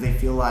 okay. Because they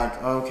feel like,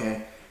 oh,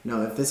 okay,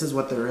 no, if this is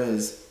what there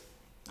is,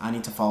 I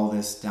need to follow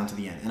this down to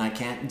the end, and I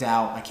can't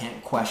doubt, I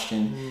can't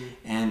question,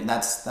 and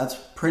that's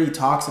pretty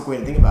toxic way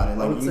to think about it.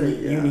 Like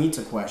you need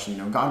to question.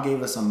 You know, God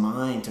gave us a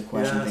mind to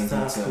question things. To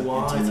ask and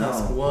why, and to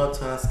ask what,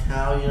 to ask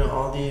how. You know,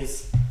 all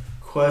these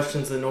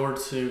questions in order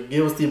to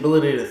give us the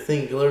ability to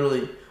think.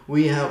 Literally,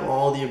 we have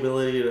all the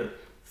ability to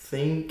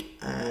think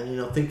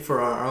and think for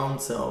our own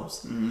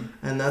selves,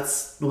 and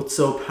that's what's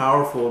so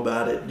powerful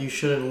about it. You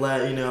shouldn't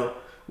let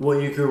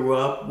what you grew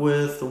up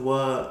with,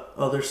 what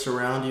others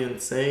surround you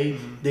and say,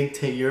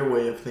 dictate your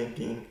way of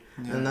thinking.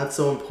 Yeah. And that's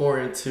so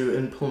important to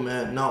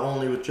implement, not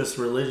only with just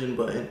religion,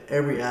 but in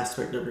every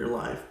aspect of your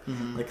life.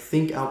 Like,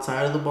 think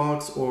outside of the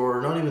box,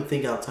 or not even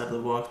think outside of the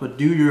box, but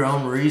do your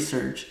own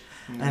research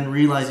and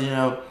realize,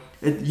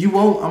 you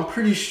won't, I'm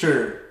pretty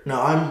sure,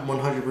 no, I'm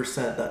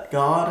 100% that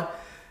God,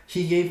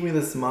 He gave me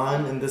this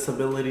mind and this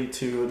ability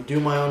to do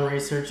my own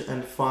research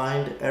and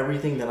find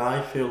everything that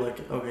I feel like,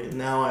 okay,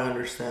 now I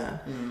understand.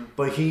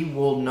 But He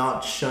will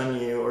not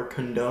shun you or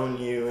condone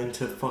you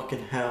into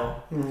fucking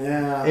hell.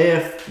 Yeah.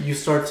 If you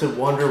start to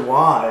wonder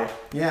why.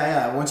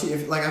 Yeah. Once I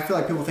feel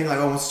like people think like,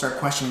 oh, once you start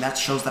questioning, that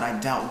shows that I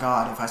doubt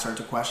God. If I start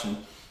to question,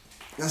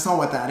 that's not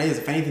what that is.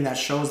 If anything, that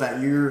shows that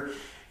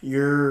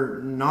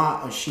you're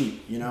not a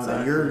sheep.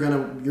 That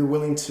you're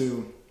willing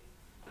to,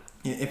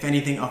 if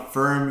anything,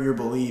 affirm your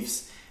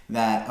beliefs.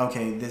 That,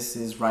 okay, this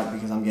is right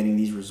because I'm getting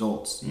these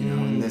results,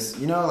 and this,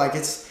 like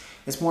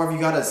it's more of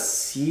you gotta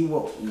see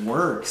what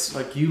works.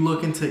 Like, you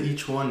look into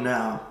each one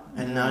now,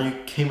 and now you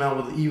came out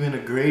with even a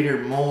greater,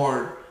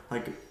 more,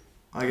 like,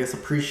 I guess,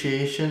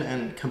 appreciation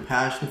and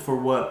compassion for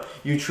what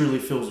you truly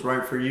feel is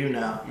right for you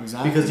now.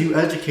 Exactly. Because you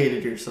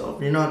educated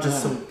yourself. You're not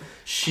just some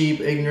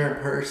sheep,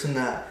 ignorant person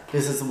that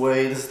this is the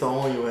way, this is the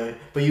only way.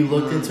 But you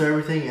looked into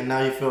everything, and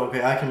now you feel,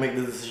 okay, I can make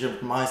the decision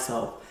for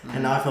myself.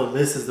 And now I feel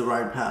this is the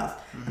right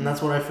path. And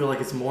that's what I feel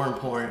like is more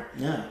important.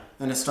 Yeah.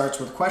 And it starts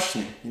with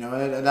questioning.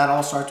 That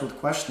all starts with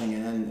questioning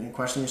and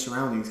questioning your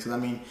surroundings. Because, I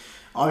mean,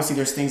 obviously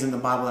there's things in the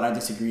Bible that I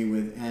disagree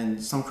with.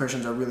 And some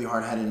Christians are really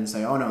hard-headed and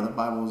say, oh, no, the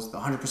Bible is the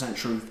 100%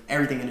 truth.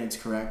 Everything in it's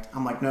correct.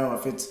 I'm like, no,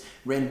 if it's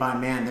written by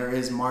man, there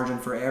is margin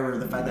for error.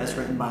 The fact that it's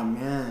written by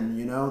man,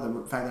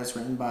 the fact that it's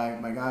written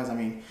by guys, I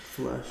mean.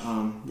 Flesh.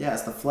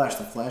 It's the flesh.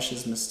 The flesh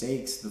is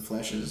mistakes. The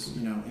flesh is,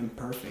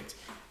 imperfect.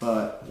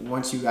 But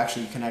once you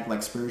actually connect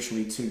like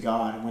spiritually to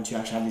God, once you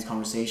actually have these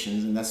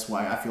conversations, and that's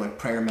why I feel like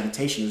prayer and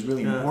meditation is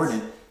really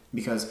important,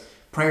 because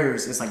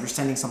prayers, it's like you're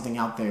sending something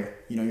out there.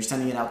 You're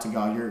sending it out to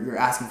God. You're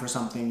asking for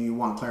something. You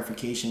want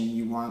clarification.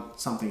 You want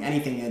something.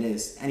 Anything it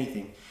is.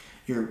 Anything.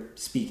 You're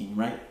speaking,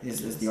 right?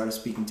 Is the art of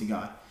speaking to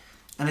God.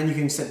 And then you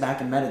can sit back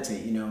and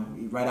meditate,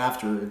 right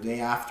after, or day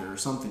after, or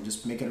something.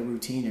 Just make it a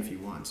routine if you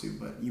want to.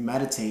 But you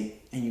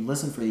meditate and you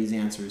listen for these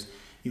answers.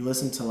 You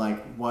listen to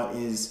like what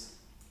is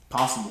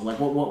possible, like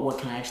what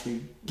can I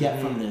actually get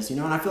from this, and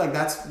I feel like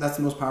that's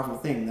the most powerful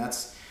thing.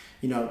 That's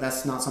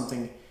that's not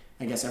something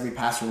I guess every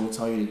pastor will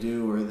tell you to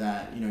do, or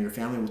that your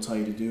family will tell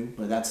you to do,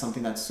 but that's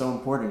something that's so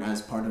important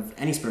as part of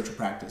any spiritual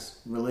practice,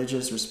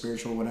 religious or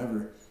spiritual,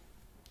 whatever.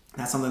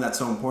 That's something that's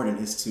so important,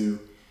 is to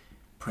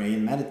pray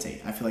and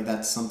meditate. I feel like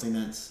that's something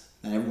that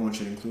everyone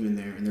should include in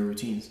their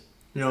routines.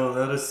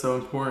 That is so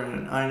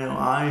important. I know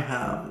I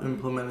have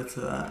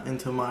implemented that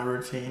into my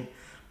routine,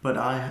 but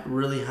I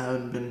really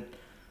haven't been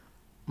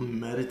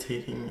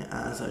meditating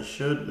as I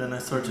should, and I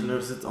start to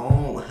notice it's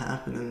all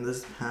happened in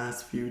this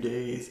past few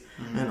days,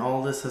 and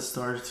all this has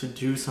started to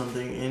do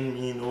something in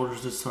me in order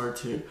to start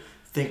to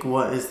think,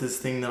 what is this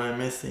thing that I'm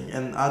missing?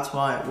 And that's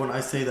why when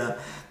I say that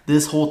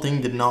this whole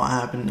thing did not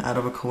happen out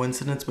of a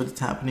coincidence, but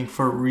it's happening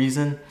for a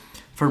reason,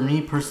 for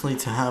me personally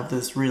to have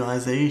this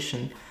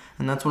realization.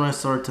 And that's when I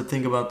start to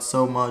think about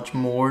so much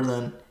more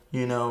than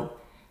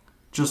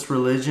just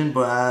religion,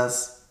 but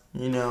as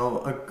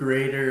a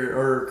greater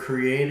or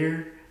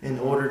creator, in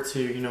order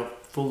to,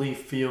 fully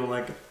feel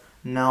like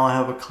now I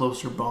have a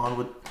closer bond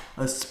with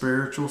a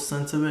spiritual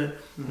sense of it.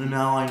 And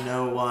now I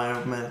know why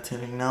I'm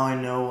meditating. Now I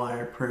know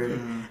why I pray.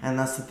 And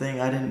that's the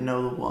thing. I didn't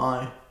know the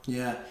why.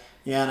 Yeah.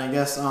 Yeah, and I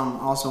guess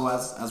also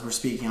as we're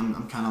speaking,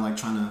 I'm kind of like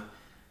trying to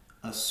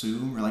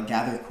assume or like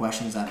gather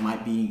questions that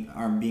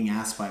are being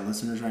asked by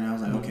listeners right now.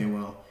 It's like, okay,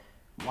 well,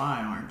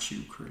 why aren't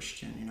you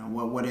Christian?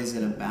 What is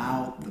it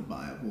about the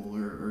Bible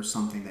or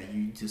something that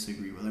you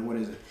disagree with? Like, what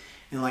is it?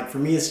 And like for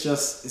me, it's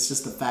just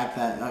the fact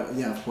that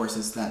of course,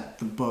 it's that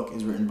the book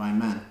is written by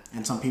men,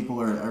 and some people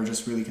are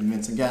just really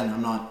convinced. Again,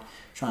 I'm not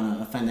trying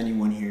to offend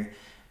anyone here,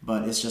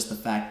 but it's just the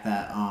fact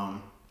that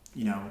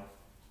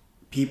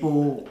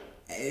people.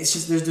 It's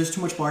just there's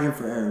too much margin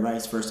for error, right?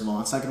 First of all,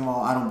 and second of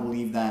all, I don't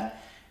believe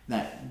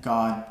that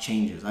God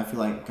changes. I feel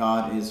like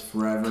God is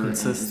forever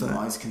consistent. And is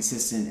always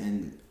consistent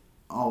and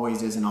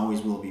always is and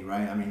always will be,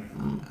 right? I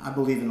mean, I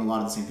believe in a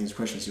lot of the same things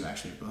Christians do,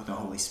 actually. The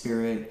Holy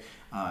Spirit,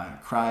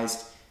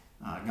 Christ,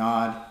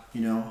 God,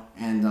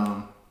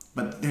 and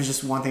but there's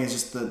just one thing. It's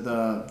just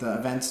the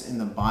events in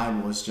the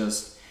Bible is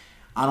just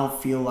I don't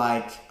feel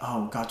like,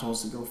 oh, God told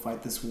us to go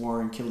fight this war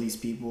and kill these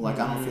people. Like,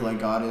 I don't feel like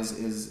God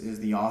is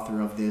the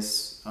author of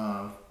this,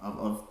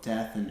 of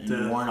death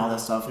and war and all that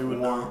stuff.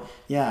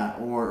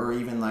 Or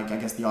even, like, I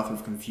guess the author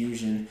of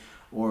confusion,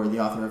 or the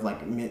author of,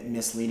 like,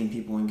 misleading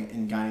people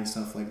and guiding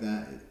stuff like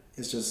that.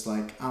 It's just,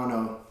 like, I don't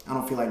know. I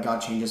don't feel like God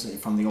changes it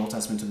from the Old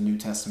Testament to the New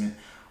Testament,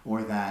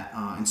 or that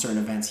in certain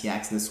events he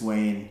acts this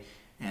way.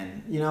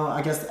 And you know,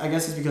 I guess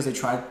it's because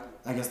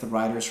the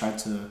writers tried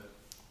to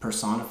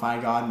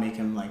personify God, make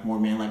him like more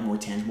man-like, more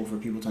tangible for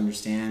people to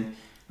understand,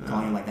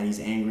 calling him like that he's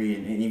angry,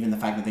 and even the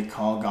fact that they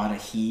call God a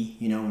he,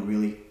 you know, and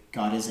really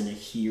God isn't a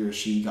he or a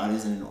she. God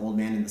isn't an old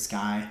man in the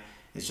sky.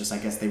 It's just, I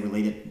guess they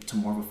relate it to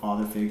more of a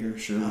father figure,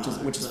 sure,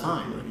 which is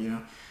fine, you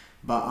know.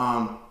 But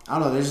I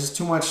don't know. There's just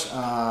too much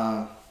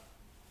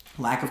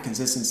lack of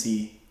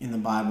consistency in the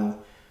Bible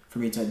for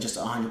me to just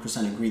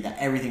 100% agree that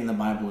everything in the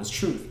Bible is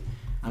truth.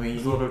 I mean,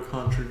 there's a lot of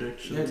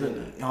contradictions in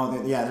it.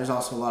 There's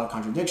also a lot of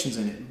contradictions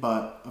in it.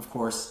 But of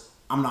course,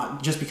 I'm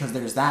not, just because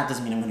there's that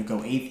doesn't mean I'm going to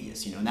go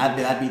atheist. You know,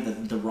 that'd be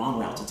the wrong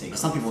route to take.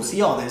 Some people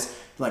see all this,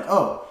 like,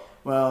 oh,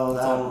 well,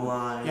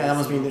 that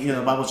must mean that, you know,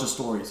 the Bible's just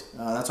stories.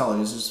 That's all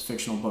it is, just a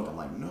fictional book. I'm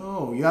like,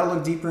 no, you got to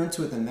look deeper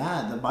into it than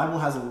that. The Bible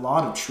has a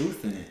lot of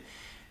truth in it,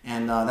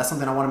 and that's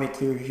something I want to make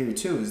clear here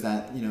too. Is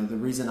that, you know, the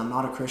reason I'm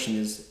not a Christian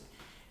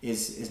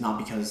is not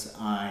because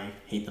I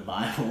hate the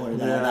Bible or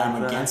that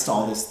I'm against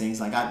all these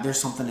things. Like,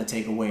 there's something to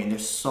take away, and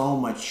there's so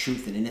much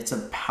truth in it. And it's a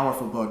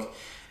powerful book.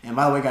 And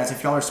by the way, guys,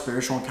 if y'all are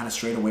spiritual and kind of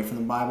strayed away from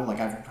the Bible, like,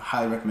 I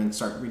highly recommend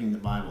start reading the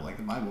Bible. Like,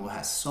 the Bible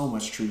has so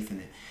much truth in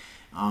it.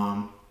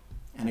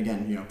 And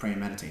again, you know, pray and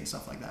meditate and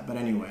stuff like that. But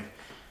anyway,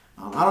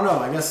 I don't know.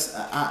 I guess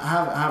I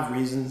have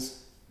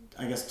reasons,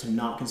 I guess, to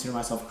not consider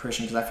myself a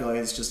Christian, because I feel like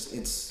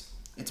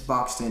it's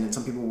boxed in, and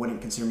some people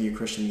wouldn't consider me a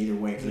Christian either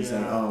way, because they say,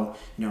 oh,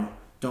 you know,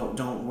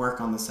 don't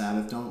work on the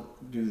Sabbath, don't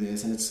do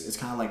this, and it's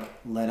kind of like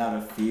let out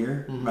of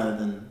fear rather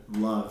than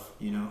love,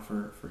 you know,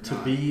 for God. To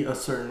be a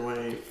certain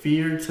way,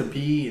 fear to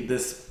be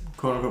this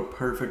quote unquote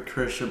perfect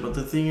Christian. But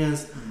the thing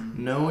is,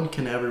 no one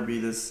can ever be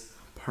this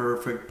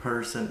perfect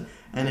person,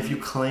 and if you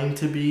claim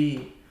to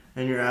be,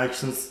 and your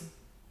actions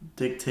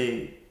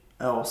dictate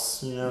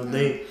else, you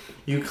know,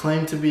 you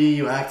claim to be,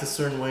 you act a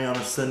certain way on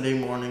a Sunday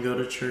morning, go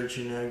to church,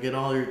 you know, get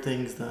all your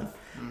things done.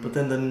 But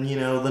then you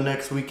know, the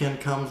next weekend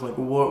comes, like,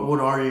 what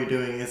are you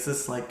doing? Is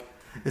this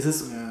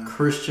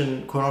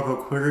Christian, quote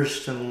unquote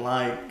Christian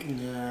like?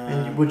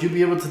 And would you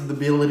be able to the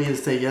ability to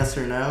say yes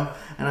or no?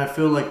 And I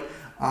feel like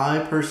I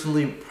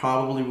personally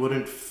probably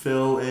wouldn't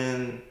fill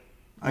in,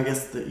 I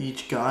guess,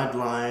 each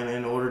guideline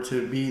in order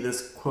to be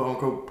this quote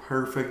unquote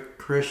perfect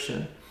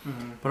Christian.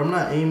 But I'm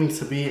not aiming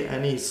to be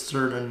any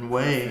certain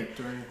way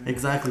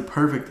exactly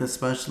perfect,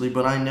 especially.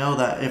 But I know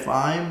that if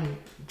I'm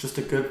just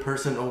a good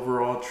person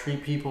overall,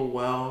 treat people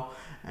well,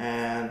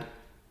 and,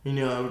 you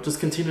know,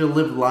 just continue to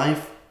live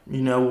life,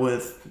 you know,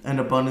 with an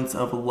abundance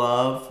of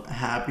love,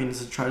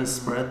 happiness, and try to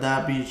spread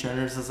that, be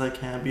generous as I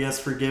can, be as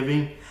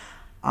forgiving,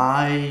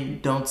 I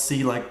don't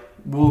see, like,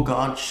 will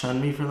God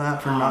shun me for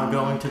that, for not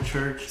going to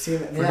church,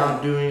 for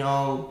not doing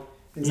all,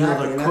 you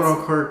know, the quote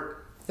unquote.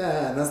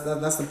 Yeah,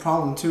 that's the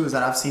problem too, is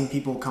that I've seen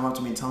people come up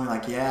to me and tell me,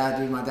 like, yeah,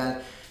 dude, my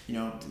dad, you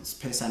know, is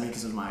pissed at me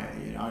because of my,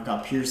 you know, I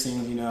got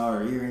piercings, you know,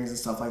 or earrings and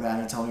stuff like that.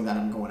 And he told me that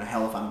I'm going to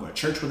hell if I don't go to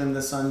church with him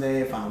this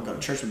Sunday, if I don't go to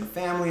church with the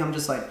family. I'm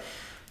just like,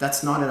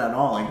 that's not it at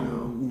all. Like,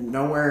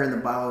 nowhere in the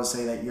Bible does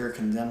say that you're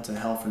condemned to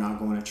hell for not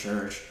going to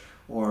church,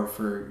 or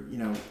for, you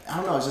know, I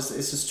don't know. It's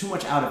just too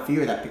much out of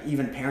fear that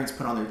even parents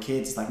put on their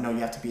kids. It's like, no, you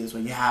have to be this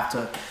way. You have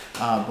to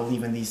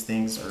believe in these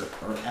things,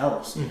 or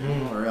else, you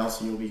know, or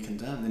else you'll be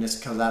condemned. And it's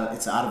because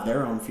it's out of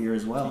their own fear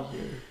as well.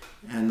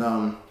 And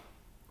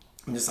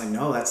I'm just like,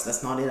 no,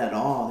 that's not it at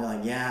all. They're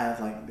like, yeah,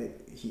 like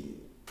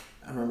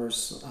I remember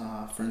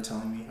a friend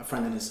telling me, a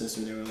friend and his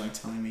sister, they were like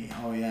telling me,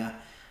 oh yeah,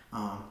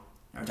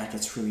 our dad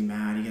gets really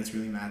mad. He gets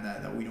really mad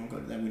that we don't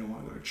want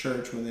to go to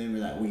church with him, or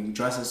that we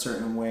dress a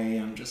certain way.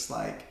 I'm just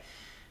like,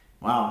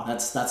 wow,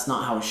 that's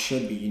not how it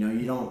should be. You know,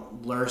 you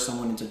don't lure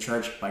someone into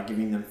church by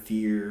giving them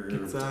fear,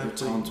 or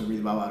telling them to read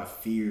the Bible out of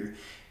fear.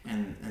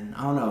 And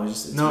I don't know,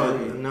 it's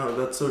no,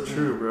 that's so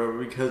true, bro.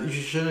 Because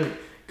you shouldn't.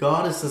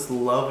 God is this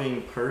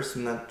loving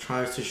person that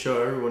tries to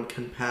show everyone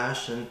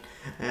compassion,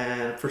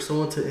 and for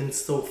someone to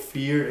instill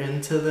fear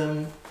into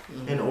them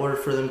in order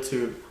for them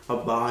to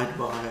abide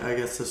by, I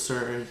guess, a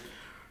certain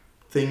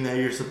thing that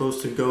you're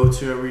supposed to go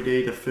to every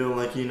day to feel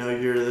like, you know,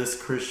 you're this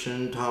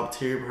Christian top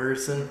tier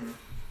person.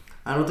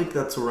 I don't think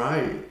that's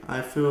right.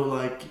 I feel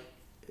like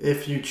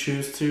if you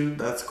choose to,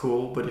 that's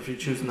cool, but if you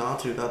choose not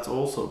to, that's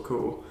also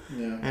cool.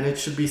 And it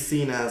should be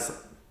seen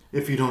as,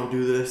 if you don't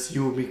do this,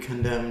 you will be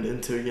condemned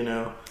into, you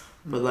know.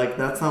 But, like,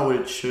 that's not what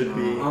it should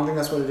be. I don't think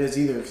that's what it is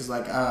either, because,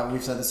 like,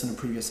 we've said this in a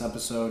previous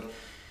episode.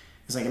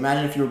 It's like,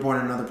 imagine if you were born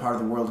in another part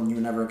of the world and you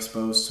were never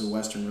exposed to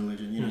Western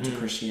religion, you know, to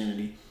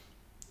Christianity.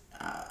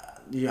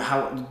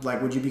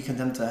 Would you be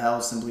condemned to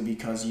hell simply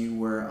because you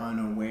were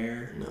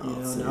unaware? No, you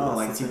know? no.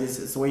 Like, see,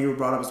 it's the way you were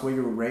brought up, it's the way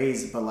you were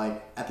raised. But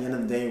like at the end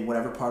of the day,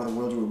 whatever part of the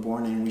world you were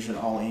born in, we should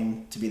all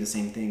aim to be the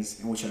same things,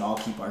 and we should all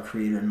keep our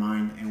Creator in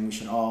mind, and we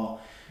should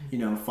all,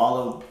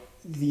 follow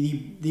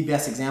the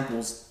best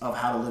examples of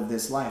how to live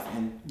this life.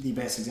 And the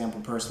best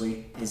example,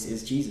 personally,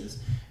 is Jesus.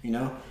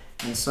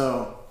 And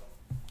so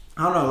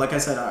I don't know. Like I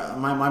said,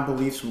 my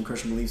beliefs from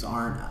Christian beliefs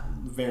aren't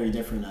very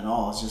different at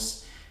all.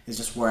 It's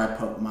just where I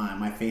put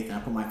my faith, and I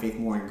put my faith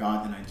more in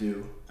God than I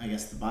do, I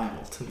guess, the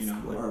Bible,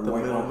 like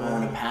or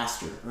in a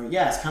pastor. Or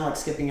it's kind of like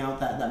skipping out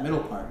that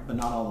middle part, but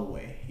not all the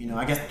way.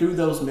 I guess through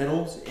those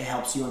middles, it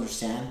helps you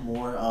understand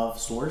more of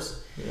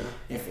source. Yeah.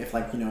 If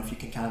you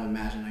can kind of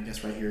imagine, I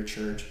guess, right here,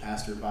 church,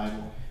 pastor,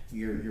 Bible.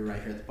 You're right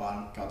here at the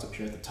bottom. God's up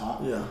here at the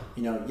top. Yeah.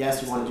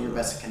 Yes, you want to do your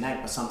best to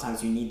connect, but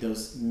sometimes you need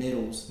those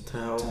middles to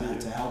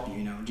help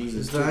you.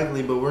 Jesus.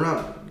 Exactly, but we're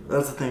not.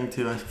 That's the thing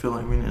too. I feel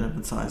like we need to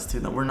emphasize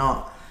too that we're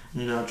not,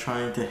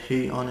 trying to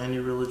hate on any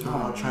religion. We're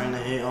not trying to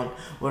hate on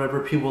whatever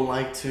people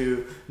like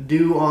to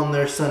do on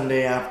their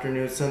Sunday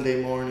afternoon,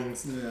 Sunday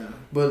mornings. Yeah.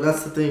 But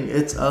that's the thing.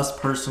 It's us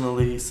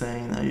personally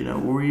saying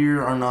that we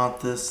are not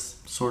this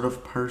sort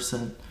of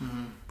person,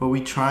 but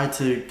we try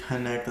to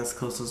connect as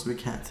close as we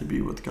can to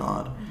be with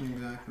God.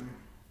 Exactly.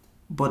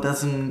 But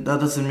that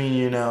doesn't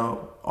mean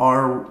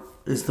our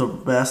is the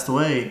best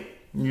way.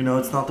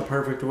 It's not the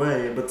perfect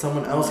way, but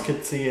someone else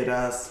could see it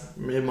as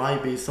it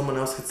might be. Someone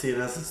else could see it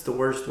as it's the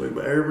worst way.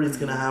 But everybody's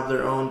gonna have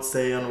their own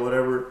say on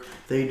whatever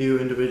they do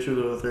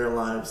individually with their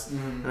lives.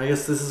 And I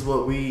guess this is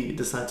what we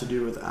decide to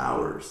do with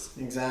ours.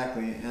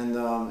 Exactly, and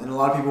a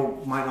lot of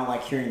people might not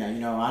like hearing that.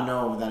 I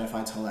know that if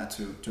I tell that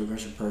to a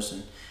Christian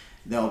person,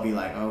 they'll be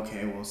like,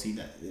 okay, well, see,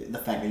 that the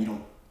fact that you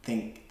don't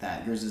think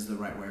that yours is the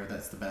right way or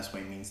that's the best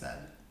way means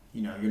that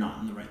you're not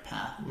on the right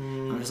path.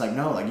 I'm just like,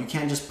 no, like you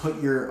can't just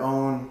put your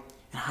own.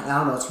 I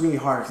don't know. It's really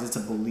hard because it's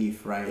a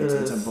belief, right?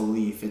 It's a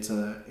belief. It's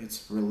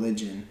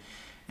religion,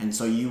 and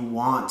so you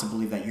want to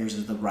believe that yours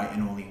is the right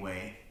and only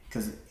way.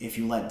 Because if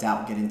you let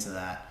doubt get into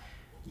that,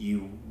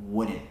 you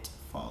wouldn't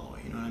follow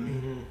it. You know what I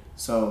mean?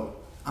 So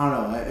I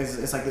don't know.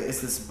 It's like it's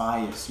this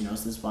bias.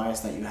 It's this bias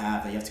that you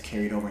have to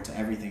carry it over into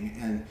everything.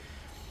 And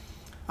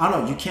I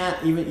don't know. You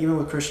can't even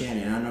with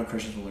Christianity, and I know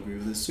Christians will agree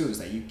with this too, is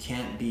that you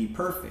can't be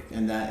perfect,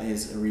 and that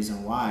is a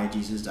reason why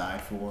Jesus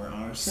died for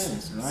our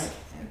sins, right?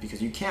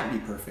 Because you can't be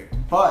perfect.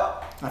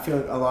 But I feel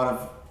like a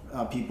lot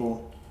of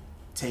people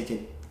take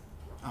it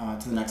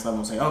to the next level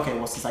and say, okay,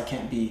 well, since I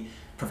can't be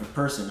a perfect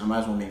person, I might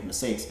as well make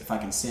mistakes. If I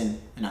can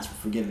sin and ask for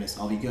forgiveness,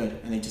 I'll be good.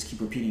 And they just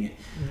keep repeating it.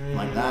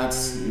 Like,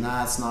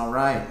 that's not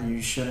right.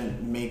 You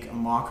shouldn't make a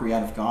mockery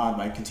out of God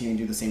by continuing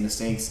to do the same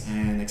mistakes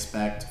and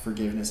expect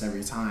forgiveness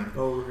every time.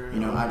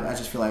 I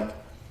just feel like,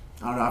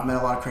 I don't know, I've met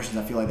a lot of Christians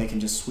that feel like they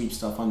can just sweep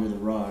stuff under the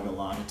rug a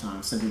lot of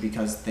times simply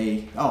because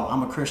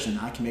I'm a Christian,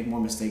 I can make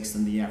more mistakes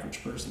than the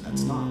average person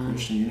that's not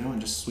Christian, and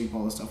just sweep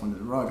all this stuff under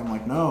the rug. I'm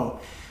like, no,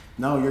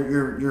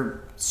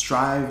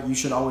 you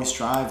should always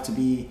strive to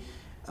be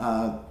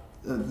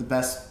the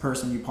best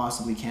person you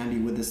possibly can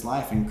be with this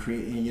life and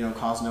create,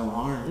 cause no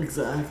harm.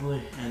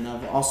 Exactly. And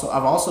I've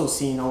also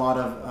seen a lot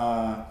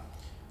of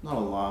not a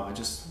lot, but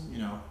just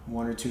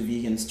one or two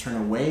vegans turn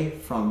away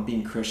from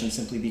being Christian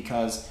simply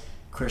because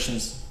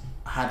Christians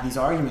had these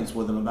arguments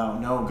with them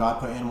about, no, God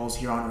put animals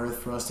here on earth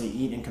for us to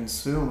eat and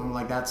consume. I'm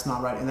like, that's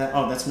not right. And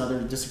that's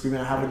another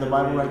disagreement I have with the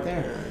Bible right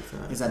there. Yeah,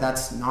 exactly. Is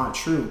that's not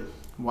true.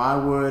 Why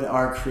would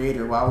our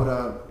Creator, why would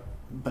a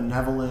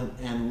benevolent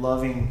and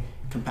loving,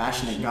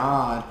 compassionate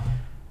God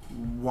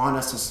want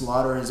us to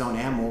slaughter his own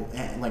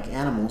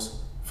animals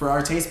for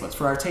our taste buds,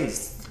 for our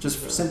tastes,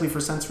 simply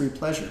for sensory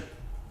pleasure?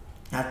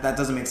 That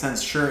doesn't make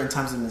sense. Sure, in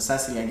times of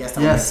necessity, I guess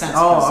that makes sense.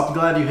 Oh, I'm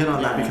glad you hit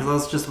on that because I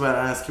was just about to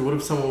ask you, what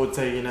if someone would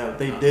say,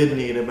 they did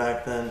need it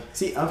back then?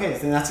 See, okay,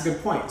 then that's a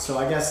good point. So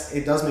I guess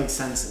it does make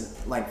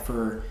sense, like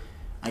for,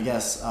 I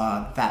guess,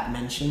 for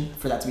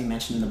that to be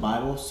mentioned in the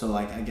Bible. So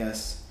like, I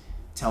guess,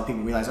 to help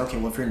people realize, okay,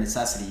 well, if you're in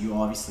necessity, you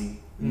obviously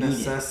need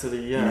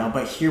necessity, it. Yeah.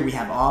 But here we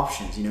have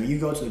options. You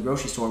go to the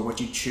grocery store, would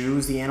you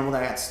choose the animal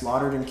that got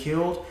slaughtered and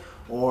killed,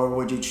 or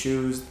would you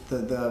choose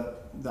the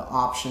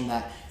option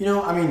that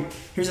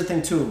here's the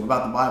thing too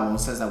about the Bible. It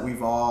says that we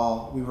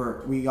all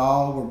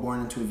were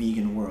born into a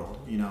vegan world.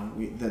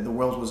 The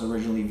world was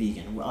originally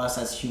vegan. Us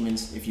as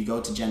humans, if you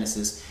go to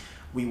Genesis,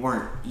 we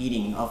weren't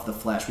eating of the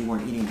flesh, we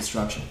weren't eating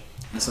destruction.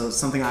 And so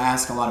something I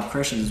ask a lot of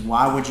Christians is,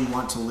 why would you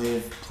want to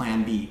live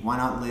plan B? Why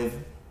not live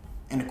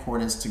in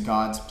accordance to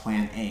God's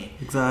plan A?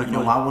 Exactly.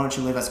 Why wouldn't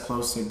you live as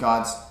close to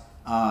God's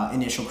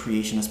initial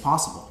creation as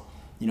possible?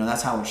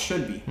 That's how it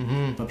should be.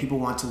 But people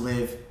want to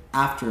live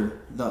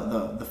after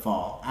the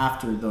fall,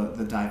 after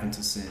the dive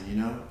into sin.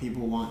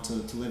 People want to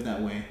live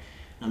that way.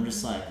 And I'm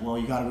just like, well,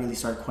 you got to really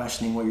start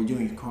questioning what you're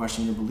doing,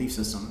 question your belief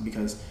system,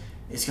 because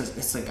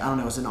it's like, I don't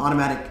know, it's an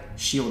automatic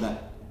shield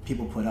that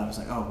people put up. It's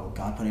like, oh, well,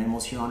 God put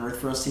animals here on earth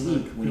for us to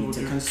eat. We need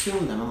to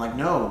consume them. I'm like,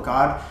 no,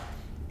 God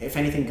if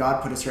anything,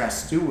 God put us here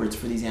as stewards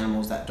for these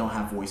animals that don't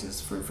have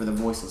voices, for the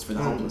voiceless, for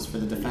the helpless, for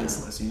the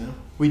defenseless, you know?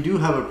 We do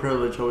have a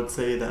privilege, I would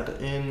say,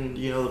 that in,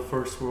 the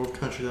first world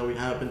country that we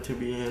happen to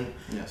be in.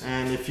 Yes.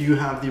 And if you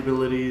have the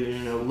ability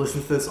to,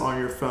 listen to this on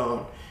your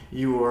phone,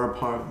 you are a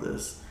part of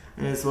this.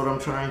 And it's what I'm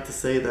trying to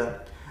say,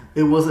 that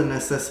it was a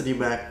necessity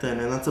back then.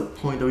 And that's a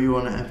point that we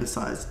want to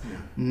emphasize. Yeah.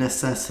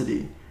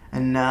 Necessity.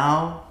 And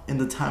now, in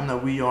the time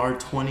that we are,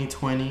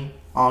 2020,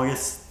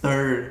 August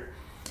 3rd,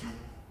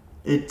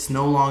 it's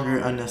no longer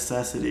a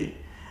necessity.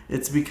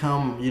 It's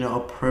become, a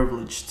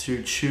privilege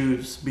to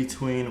choose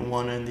between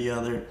one and the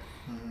other.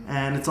 Mm-hmm.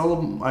 And it's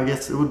all, I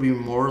guess it would be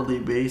morally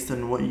based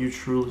on what you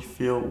truly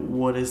feel,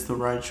 what is the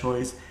right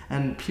choice.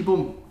 And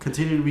people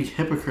continue to be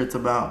hypocrites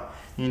about,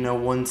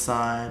 one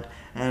side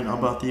and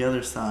about the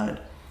other side.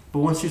 But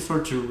once you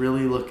start to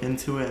really look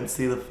into it and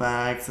see the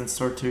facts and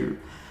start to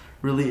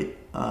really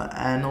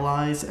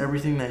analyze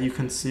everything that you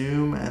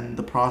consume and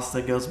the process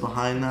that goes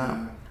behind that,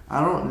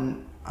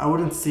 I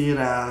wouldn't see it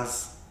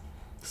as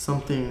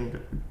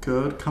something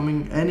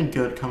any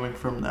good coming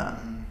from that.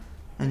 Mm-hmm.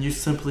 And you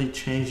simply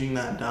changing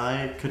that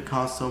diet could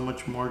cause so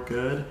much more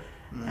good.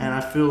 Mm-hmm. And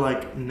I feel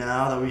like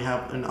now that we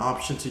have an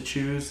option to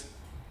choose,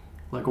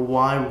 like,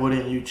 why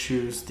wouldn't you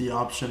choose the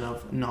option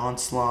of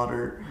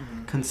non-slaughter,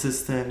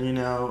 consistent,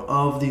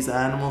 of these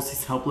animals,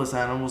 these helpless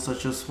animals that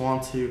just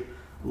want to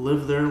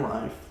live their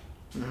life?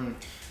 Mm-hmm.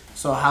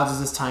 So how does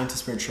this tie into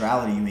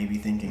spirituality, you may be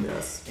thinking?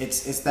 Yes.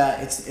 It's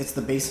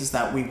the basis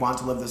that we want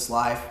to live this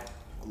life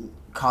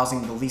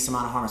causing the least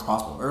amount of harm as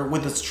possible, or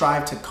with the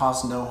strive to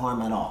cause no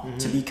harm at all,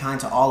 to be kind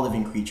to all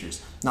living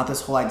creatures. Not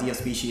this whole idea of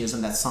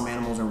speciesism that some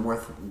animals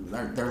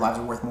their lives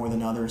are worth more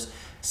than others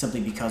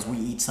simply because we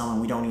eat some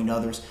and we don't eat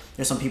others.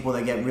 There's some people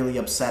that get really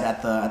upset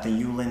at the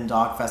Yulin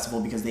Dog Festival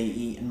because they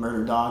eat and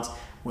murder dogs,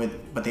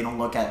 but they don't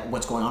look at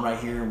what's going on right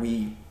here.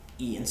 We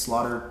eat and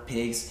slaughter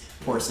pigs,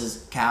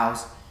 horses,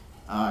 cows,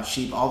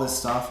 sheep, all this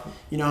stuff,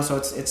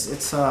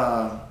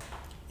 so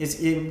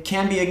it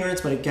can be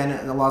ignorance, but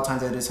again, a lot of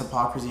times it is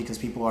hypocrisy because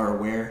people are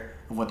aware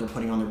of what they're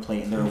putting on their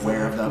plate and they're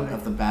aware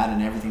of the bad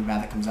and everything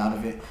bad that comes out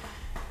of it.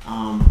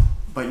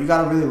 But you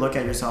got to really look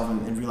at yourself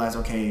and realize,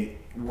 okay,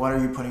 what are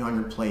you putting on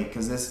your plate?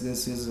 Because this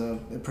is a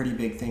pretty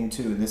big thing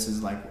too. This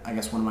is, like, I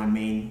guess one of my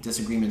main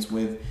disagreements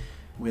with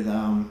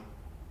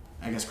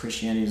I guess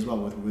Christianity as well,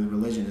 with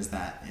religion, is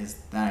that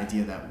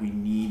idea that we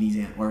need these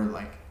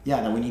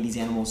that we need these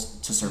animals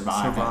to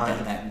survive.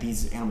 That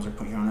these animals are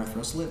put here on earth for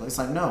us to live. It's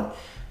like, no,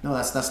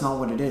 that's not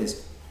what it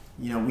is.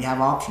 We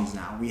have options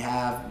now. We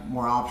have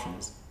more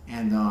options,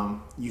 and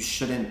you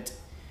shouldn't.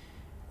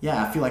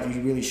 Yeah, I feel like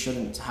you really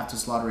shouldn't have to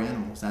slaughter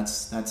animals.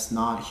 That's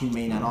not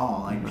humane at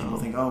all. Like, people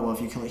think, oh well,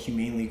 if you kill it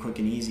humanely, quick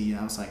and easy.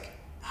 I was like,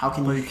 how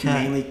can you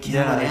humanely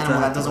kill an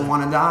animal that doesn't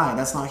want to die?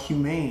 That's not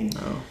humane.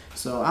 No.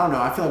 So I don't know.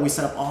 I feel like we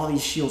set up all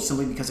these shields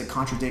simply because it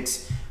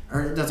contradicts,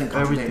 or it doesn't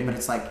contradict, everything. But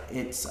it's like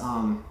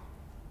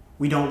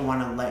we don't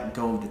want to let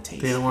go of the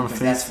taste. They don't want to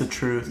face the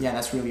truth. Yeah,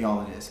 that's really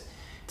all it is.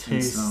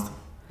 Taste.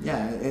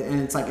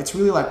 And it's like, it's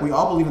really like we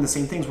all believe in the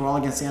same things. We're all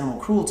against animal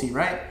cruelty,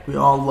 right? We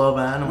all love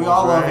animals. We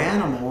all love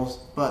animals,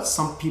 but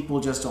some people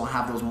just don't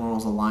have those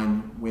morals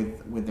aligned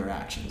with their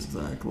actions.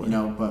 Exactly.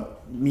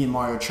 But me and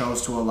Mario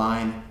chose to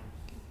align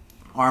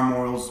our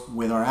morals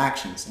with our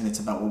actions, and it's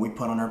about what we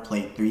put on our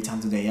plate 3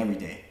 times a day, every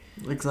day.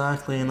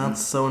 Exactly, and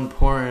that's so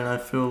important. I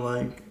feel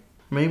like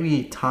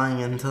maybe tying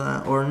into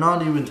that, or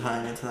not even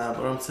tying into that,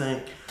 but I'm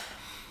saying,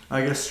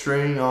 I guess,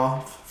 straying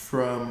off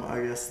from,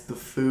 I guess, the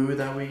food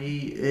that we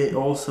eat, it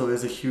also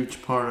is a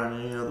huge part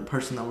on, the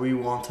person that we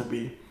want to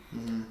be.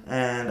 Mm-hmm.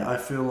 And I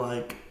feel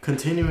like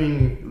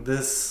continuing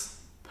this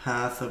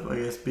path of, I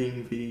guess,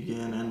 being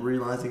vegan and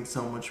realizing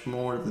so much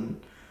more than,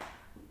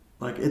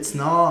 like, it's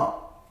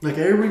not, like,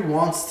 everybody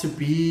wants to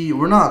be,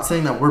 we're not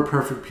saying that we're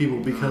perfect people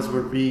because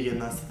we're vegan,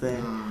 that's the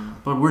thing.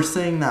 But we're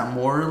saying that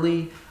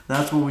morally,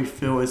 that's what we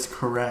feel is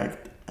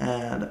correct.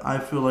 And I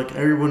feel like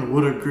everyone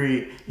would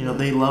agree,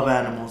 they love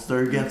animals.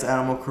 They're against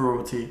animal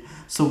cruelty.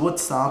 So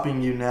what's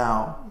stopping you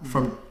now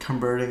from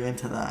converting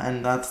into that?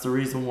 And that's the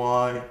reason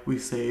why we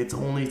say it's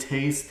only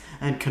taste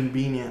and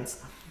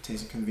convenience.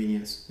 Taste and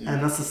convenience. Yeah.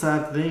 And that's the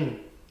sad thing.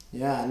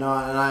 Yeah, no,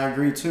 and I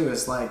agree too.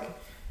 It's like,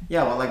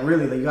 yeah, well, like,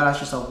 really, you gotta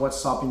ask yourself, what's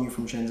stopping you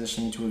from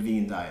transitioning to a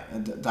vegan diet? A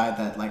diet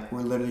that, like,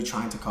 we're literally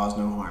trying to cause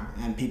no harm.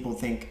 And people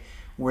think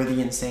we're the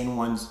insane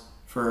ones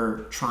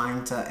for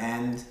trying to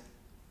end,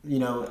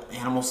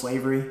 animal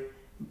slavery.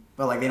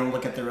 But, like, they don't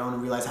look at their own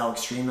and realize how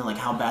extreme and, like,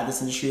 how bad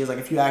this industry is. Like,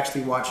 if you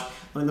actually watch,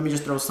 let me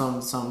just throw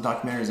some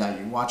documentaries at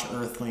you. Watch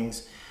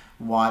Earthlings,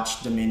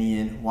 watch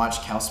Dominion, watch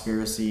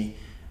Cowspiracy,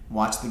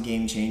 watch The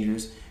Game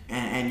Changers.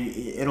 And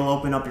it'll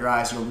open up your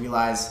eyes. You'll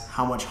realize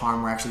how much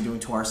harm we're actually doing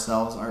to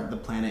ourselves, the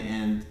planet,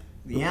 and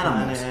the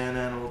animals. Planet and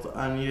animals.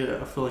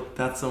 I feel like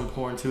that's so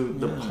important too.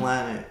 The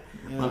planet.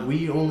 Yeah. Like,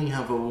 we only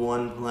have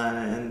one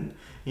planet,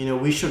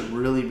 and we should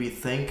really be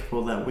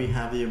thankful that we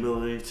have the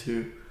ability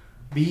to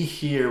be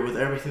here with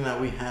everything that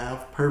we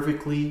have,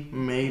 perfectly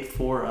made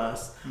for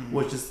us,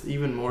 which is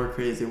even more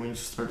crazy when you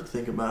start to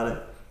think about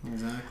it.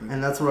 Exactly.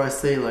 And that's what I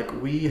say.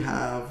 Like, we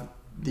have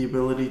the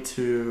ability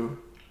to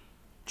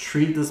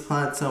treat this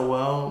planet so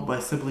well by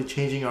simply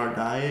changing our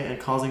diet and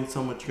causing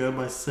so much good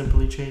by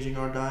simply changing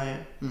our diet.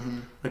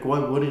 Like, why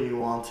wouldn't you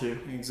want to?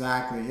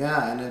 Exactly.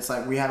 Yeah, and it's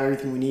like we have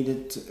everything we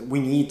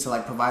need to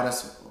like provide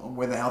us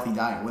with a healthy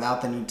diet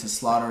without the need to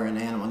slaughter an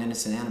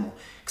innocent animal.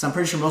 Because I'm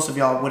pretty sure most of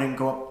y'all wouldn't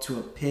go up to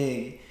a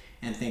pig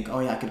and think, oh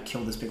yeah, I could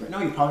kill this pig. No,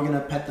 you're probably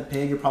gonna pet the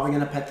pig. You're probably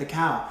gonna pet the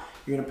cow.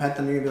 You're gonna pet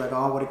them. You're gonna be like,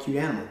 oh, what a cute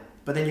animal.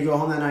 But then you go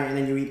home that night and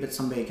then you eat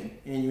some bacon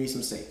and you eat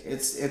some steak.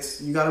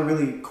 It's you gotta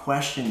really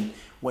question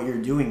what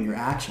you're doing, your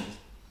actions,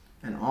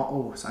 and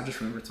all. Oh, so I just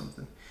remembered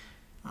something.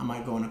 I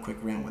might go on a quick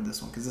rant with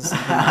this one because this is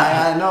something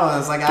I know.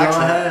 It's like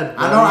actually, ahead,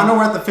 I know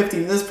we're at the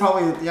 50. This is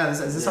probably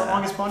Is this our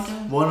longest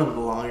podcast? One of the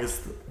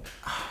longest.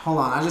 Hold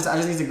on, I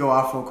just need to go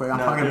off real quick. I'm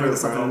probably gonna bring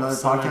this up in another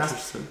podcast.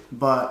 Interested.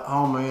 But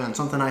oh man,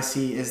 something I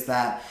see is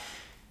that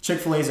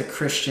Chick-fil-A is a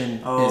Christian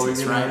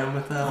business, right? Hit him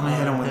with that? I'm gonna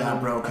hit him with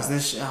that, bro,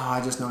 because I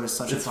just noticed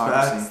such it's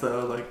hypocrisy. facts,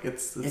 though. Like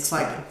it's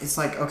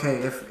like okay,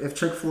 if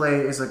Chick-fil-A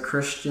is a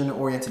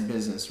Christian-oriented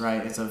business,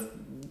 right? It's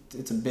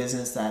a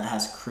business that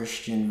has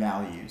Christian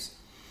values.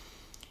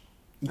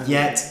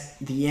 Yet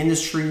the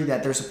industry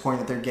that they're supporting,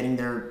 that they're getting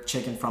their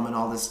chicken from, and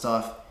all this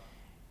stuff,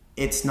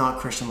 it's not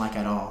Christian-like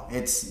at all.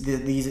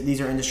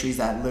 These are industries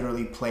that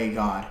literally play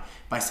God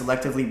by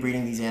selectively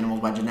breeding these animals,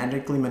 by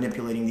genetically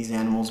manipulating these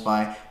animals,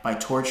 by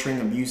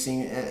torturing,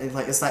 abusing. It's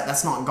like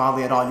that's not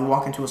godly at all. You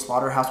walk into a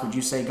slaughterhouse, would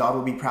you say God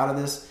would be proud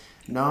of this?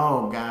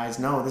 No, guys,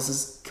 no. This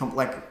is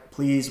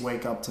please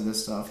wake up to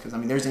this stuff, because I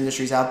mean, there's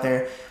industries out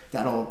there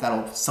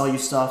that'll sell you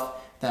stuff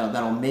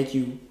that'll make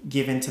you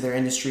give into their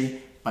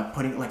industry by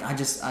putting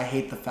I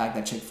hate the fact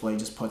that Chick-fil-A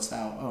just puts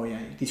out, oh yeah,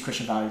 these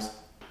Christian values.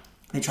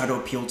 They try to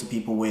appeal to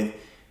people with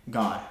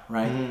God,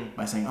 right?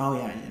 By saying, oh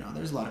yeah,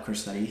 there's a lot of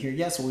Christians that eat here.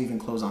 Yes, we'll even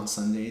close on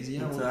Sundays.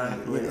 Yeah,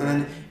 exactly.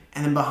 And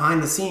then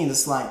behind the scenes,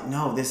 it's like,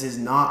 no, this is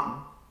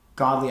not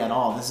godly at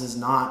all. This is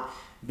not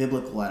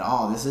biblical at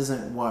all. This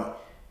isn't what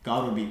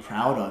God would be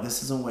proud of.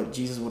 This isn't what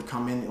Jesus would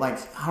come in. Like,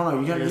 I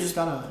don't know. You just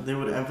gotta. They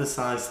would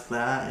emphasize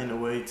that in a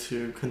way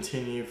to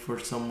continue for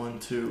someone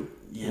to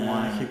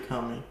want to keep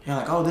coming. Yeah,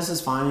 like, oh, this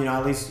is fine.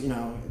 At least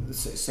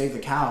save the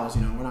cows.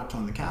 We're not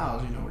killing the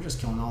cows. We're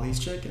just killing all these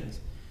chickens.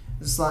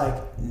 It's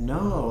like,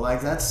 no,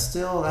 like that's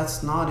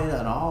not it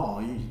at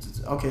all.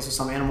 Okay, so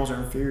some animals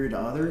are inferior to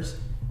others.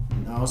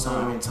 No,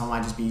 some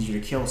might just be easier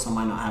to kill. Some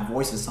might not have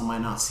voices. Some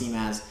might not seem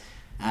as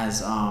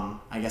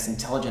I guess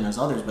intelligent as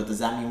others. But does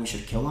that mean we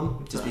should kill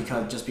them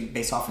just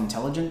based off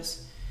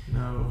intelligence?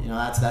 No.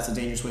 That's a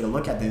dangerous way to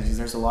look at this, because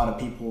there's a lot of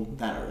people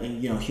that are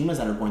humans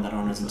that are born that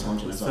aren't as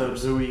intelligent as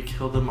others. So do we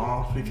kill them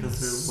off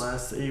because they're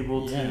less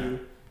able to?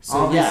 So,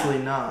 obviously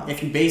not.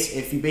 If you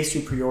base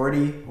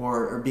superiority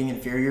or being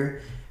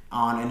inferior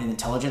on an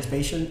intelligence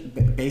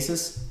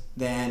basis,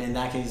 then in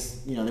that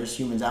case, there's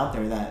humans out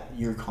there that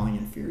you're calling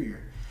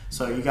inferior.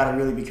 So you got to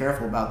really be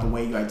careful about the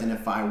way you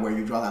identify where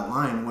you draw that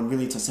line, when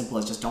really it's as simple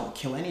as just don't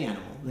kill any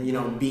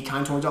animal. Be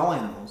kind towards all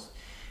animals.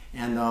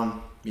 And I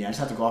just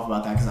have to go off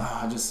about that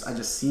because I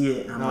just see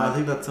it. And I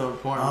think that's so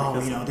important.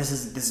 Oh, this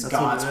is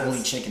God's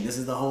holy chicken. This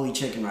is the holy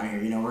chicken right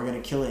here. We're gonna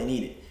kill it and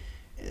eat it.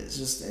 It's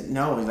just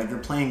no. It's like you're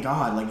playing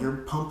God. Like you're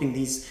pumping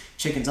these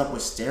chickens up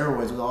with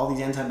steroids, with all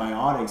these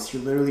antibiotics.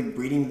 You're literally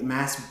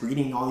mass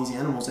breeding all these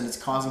animals, and it's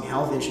causing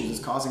health issues. It's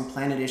causing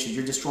planet issues.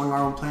 You're destroying our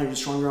own planet,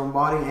 destroying your own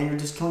body, and you're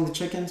just killing the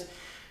chickens.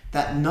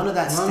 That none of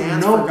that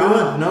stands for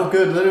God. No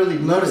good. Literally.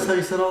 Notice how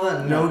you said all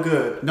that. No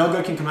good. No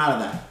good can come out of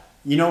that.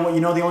 You know what?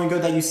 The only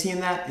good that you see in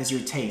that is your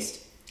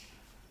taste.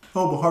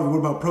 Oh, but Harvey, what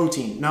about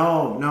protein?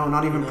 No,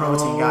 not even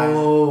protein,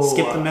 guys.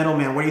 Skip the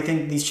middleman. Where do you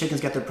think these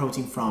chickens get their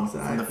protein from?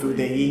 Exactly. From the food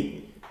they eat?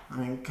 I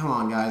mean, come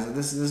on, guys.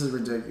 This is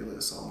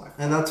ridiculous. Oh my God.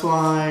 And that's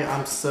why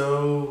I'm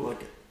so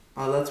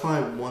that's why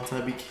once I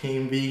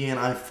became vegan,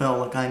 I felt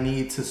like I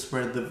need to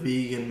spread the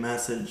vegan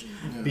message,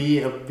 be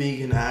a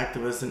vegan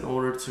activist in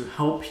order to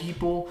help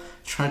people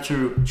try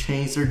to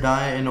change their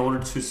diet in order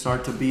to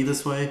start to be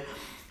this way.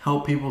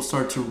 Help people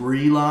start to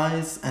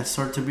realize and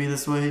start to be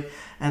this way.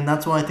 And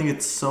that's why I think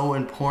it's so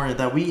important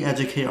that we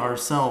educate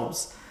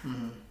ourselves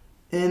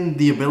in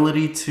the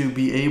ability to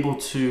be able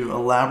to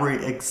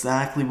elaborate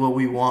exactly what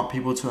we want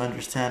people to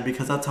understand,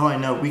 because that's how I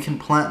know we can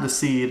plant the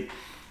seed,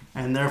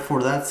 and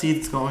therefore that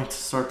seed's going to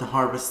start to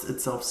harvest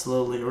itself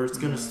slowly, or it's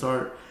going to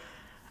start.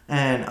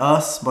 And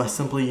us, by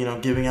simply,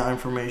 giving out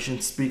information,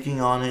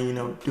 speaking on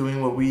it,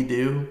 doing what we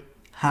do,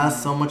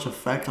 has so much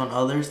effect on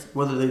others,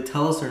 whether they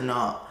tell us or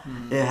not.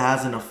 It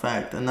has an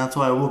effect, and that's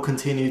why I will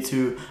continue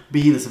to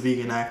be this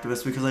vegan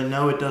activist, because I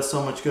know it does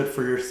so much good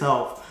for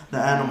yourself, the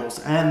animals,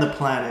 and the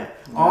planet.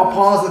 All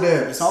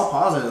positive. It's all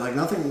positive. Like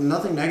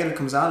nothing negative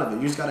comes out of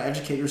it. You just gotta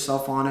educate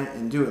yourself on it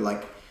and do it.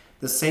 Like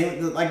the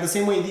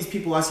same way I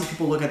see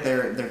people look at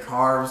their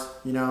carbs.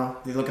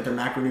 They look at their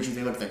macronutrients.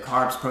 They look at their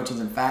carbs, proteins,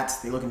 and fats.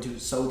 They look into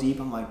it so deep.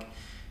 I'm like,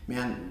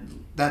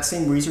 man, that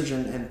same research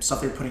and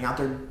stuff they're putting out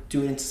there,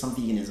 do it into some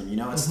veganism.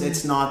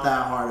 It's not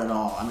that hard at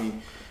all. I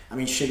mean, I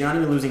mean, shit, you're not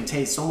even losing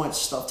taste. So much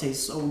stuff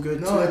tastes so good.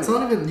 No, too. It's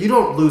not even. You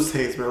don't lose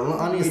taste, bro.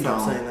 I need to You stop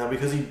don't. saying that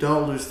because you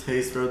don't lose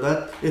taste, bro.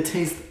 That it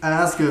tastes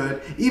as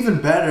good,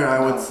 even better,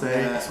 I would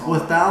say,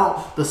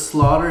 without the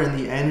slaughter and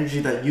the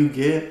energy that you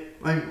get.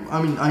 I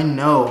mean, I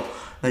know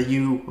that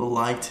you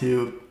like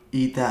to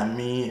eat that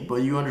meat, but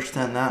you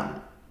understand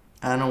that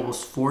animal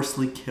was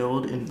forcibly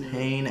killed in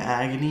pain,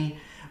 agony,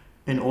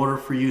 in order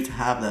for you to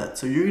have that.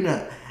 So you're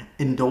gonna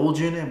indulge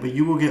in it, but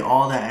you will get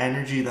all that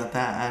energy that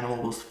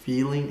animal was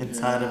feeling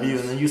inside of you,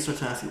 and then you start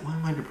to ask, why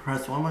am I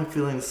depressed? Why am I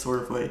feeling this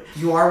sort of way?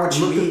 You are what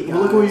you eat.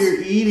 Look what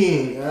you're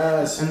eating.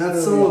 Yes, and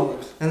that's so.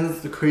 And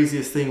that's the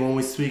craziest thing when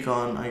we speak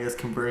on, I guess,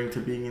 converting to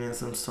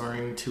veganism,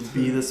 starting to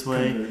be this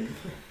way.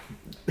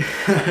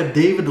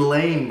 David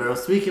Lane, bro.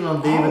 Speaking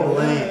on David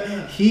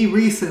Lane, he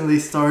recently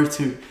started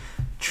to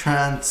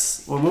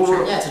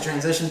to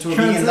transition to a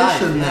vegan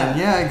diet.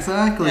 Yeah,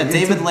 exactly. Yeah,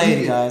 David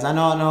Lade, guys. I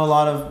know a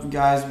lot of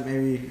guys.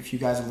 Maybe if you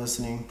guys are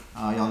listening,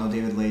 y'all know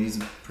David Lade. He's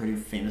a pretty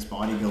famous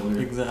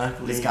bodybuilder.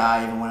 Exactly. This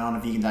guy even went on a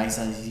vegan diet. He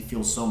says he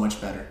feels so much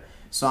better.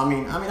 So I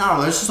mean, I don't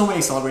know. There's just so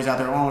many celebrities out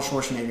there. Arnold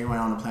Schwarzenegger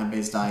went on a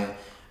plant-based diet.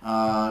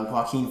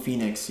 Joaquin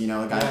Phoenix, the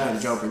guy who played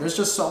the Joker. There's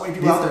just so many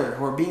people out there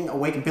who are being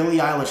awakened. Billie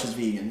Eilish is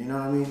vegan. You know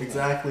what I mean?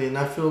 Exactly, and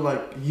I feel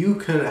like you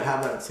could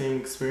have that same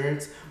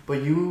experience,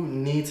 but you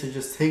need to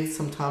just take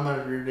some time out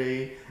of your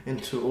day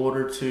into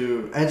order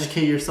to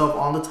educate yourself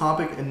on the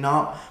topic and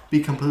not be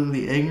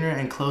completely ignorant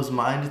and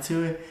closed-minded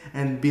to it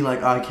and be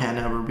like, I can't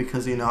ever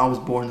because I was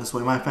born this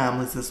way, my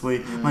family's this way,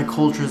 my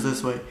culture's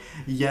this way.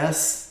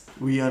 Yes,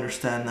 we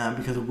understand that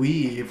because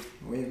we've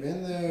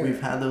been there. We've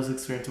had those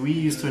experiences. We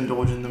used to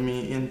indulge in the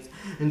meat and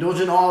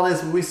indulge in all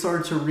this. We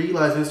started to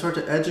realize, we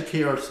started to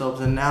educate ourselves,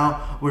 and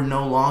now we're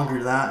no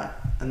longer that.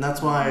 And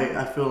that's why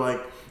I feel like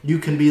you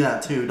can be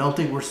that too. Don't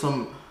think we're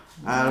some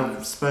out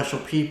of special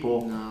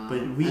people,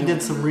 but we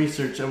did some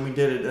research and we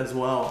did it as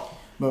well.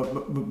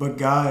 But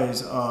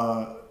guys,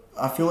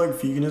 I feel like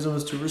veganism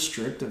is too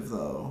restrictive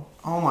though.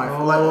 Oh my!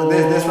 Like,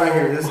 this right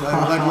here. This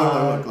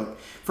look.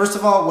 First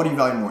of all, what do you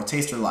value more,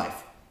 taste or life?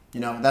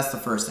 That's the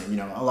first thing.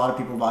 A lot of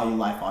people value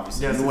life,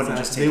 obviously. Yes, you wouldn't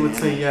just take they would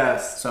say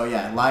yes. So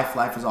yeah,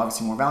 life is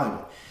obviously more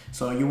valuable.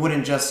 So you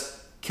wouldn't just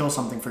kill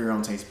something for your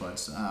own taste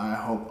buds. I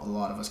hope a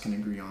lot of us can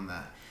agree on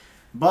that.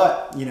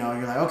 But you're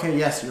like, okay,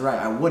 yes, you're right.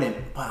 I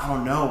wouldn't, but I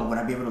don't know. Would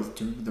I be able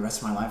to do the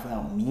rest of my life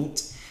without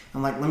meat?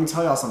 I'm like, let me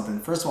tell y'all something.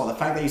 First of all, the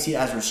fact that you see it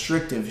as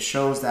restrictive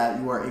shows that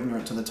you are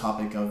ignorant to the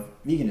topic of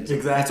veganism.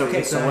 Exactly. That's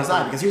okay. So was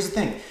I. Because here's the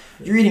thing: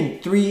 you're eating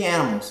 3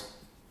 animals.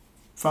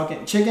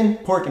 Fucking chicken,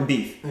 pork, and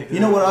beef. Exactly. You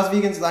know what us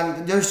vegans, I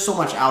mean, there's so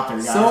much out there,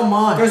 guys. So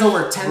much. There's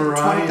over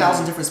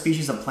 20,000 different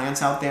species of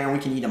plants out there, and we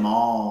can eat them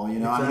all,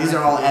 Exactly. I mean, these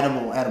are all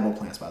edible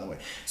plants, by the way.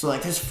 So,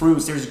 like, there's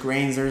fruits, there's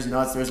grains, there's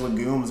nuts, there's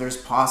legumes,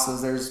 there's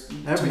pastas, there's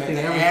everything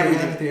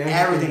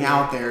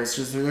out there. It's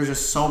just, there's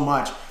just so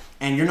much.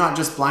 And you're not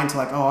just blind to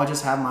like, oh, I'll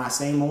just have my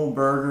same old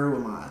burger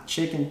with my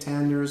chicken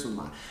tenders, with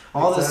my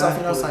all this stuff,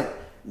 It's like,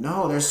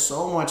 no, there's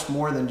so much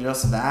more than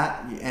just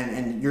that.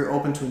 And you're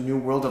open to a new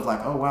world of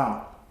like, oh,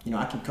 wow.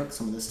 I can cook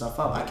some of this stuff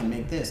up. I can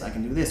make this. I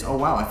can do this. Oh,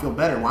 wow, I feel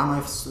better. Why am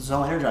I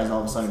so energized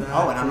all of a sudden?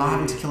 Exactly. Oh, and I'm not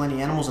having to kill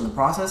any animals in the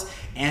process.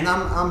 And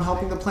I'm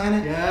helping the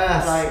planet.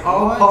 Yes. Like,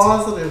 all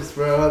positives,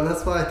 bro. And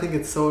that's why I think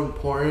it's so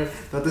important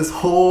that this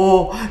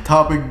whole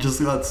topic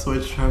just got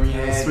switched from,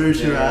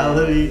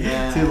 spirituality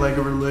to, like,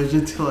 a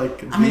religion to,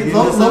 like, I mean,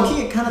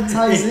 low-key, it kind of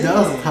ties in. It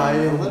does tie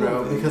in,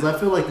 bro. Because I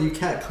feel like you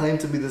can't claim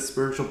to be this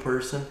spiritual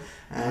person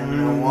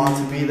and want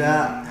to be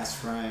that.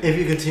 That's right. If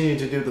you continue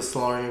to do the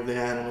slaughtering of the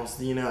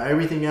animals,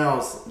 everything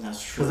else.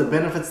 That's true. Because it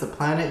benefits the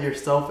planet,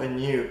 yourself,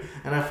 and you.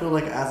 And I feel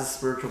like as a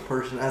spiritual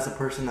person, as a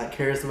person that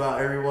cares about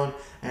everyone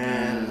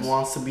and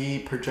wants to be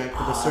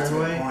projected a certain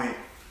way.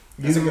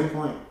 That's a good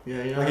point.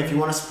 Yeah, like if you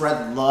want to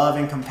spread love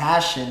and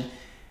compassion,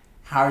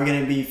 how are you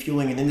going to be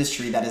fueling an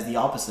industry that is the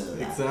opposite of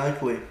that?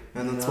 Exactly.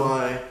 And that's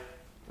why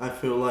I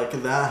feel like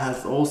that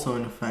has also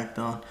an effect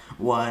on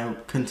why I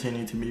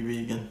continue to be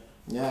vegan.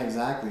 Yeah,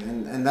 exactly.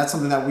 And that's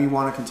something that we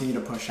want to continue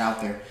to push out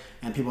there.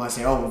 And people that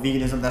say, oh, well,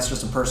 veganism, that's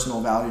just a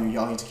personal value.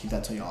 Y'all need to keep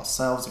that to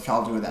yourselves. If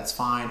y'all do it, that's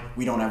fine.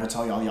 We don't ever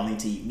tell y'all need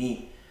to eat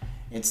meat.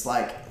 It's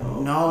like,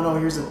 no,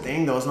 here's the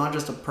thing, though. It's not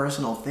just a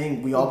personal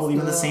thing. We all believe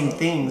in the same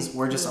things.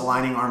 We're just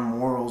aligning our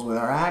morals with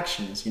our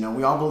actions.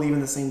 We all believe in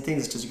the same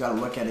things. It's just you got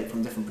to look at it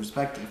from a different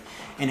perspective.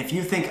 And if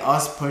you think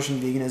us pushing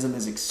veganism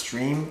is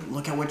extreme,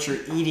 look at what you're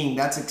eating.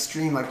 That's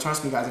extreme. Like,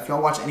 trust me, guys, if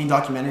y'all watch any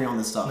documentary on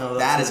this stuff,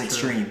 that is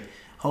extreme.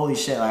 Holy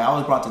shit, like I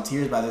was brought to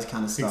tears by this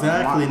kind of stuff.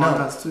 Exactly.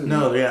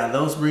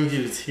 Those bring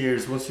you to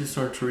tears once you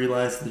start to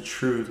realize the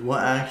truth.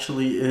 What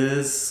actually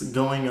is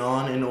going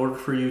on in order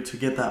for you to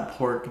get that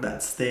pork,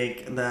 that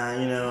steak, that,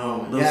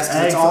 those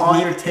eggs on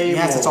your table.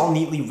 Yes, it's all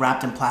neatly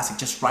wrapped in plastic,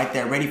 just right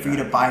there, ready for you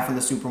to buy from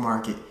the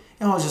supermarket.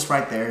 it's just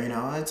right there,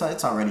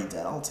 it's already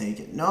dead. I'll take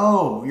it.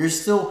 No, you're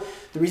still.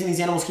 The reason these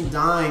animals keep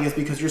dying is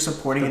because you're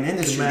supporting an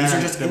industry. These are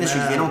just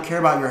industries. They don't care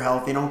about your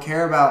health. They don't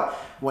care about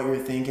what you're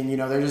thinking. They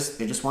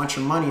just want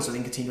your money, so they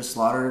can continue to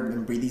slaughter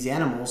and breed these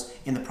animals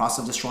in the process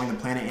of destroying the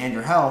planet and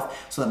your health.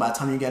 So that by the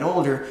time you get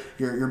older,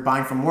 you're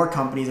buying from more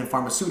companies and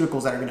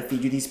pharmaceuticals that are going to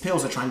feed you these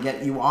pills to try and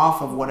get you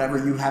off of whatever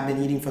you have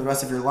been eating for the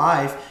rest of your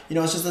life.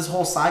 It's just this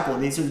whole cycle.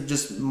 These are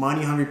just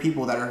money-hungry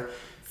people that are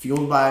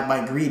fueled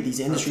by greed. These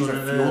industries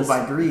are fueled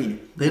by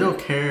greed. They don't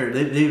care.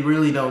 They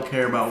really don't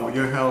care about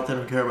your health. They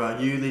don't care about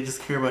you. They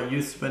just care about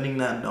you spending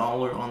that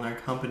dollar on their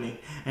company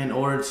in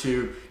order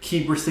to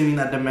keep receiving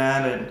that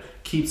demand and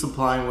keep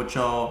supplying what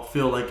y'all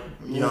feel like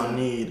y'all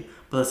need.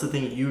 But that's the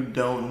thing. You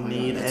don't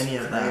need any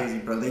of that. Crazy,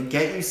 bro. They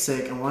get you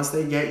sick, and once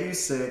they get you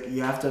sick,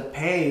 you have to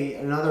pay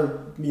another,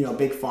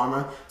 big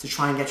pharma to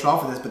try and get you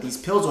off of this. But these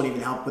pills don't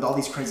even help with all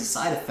these crazy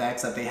side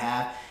effects that they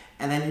have.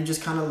 And then you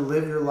just kind of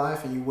live your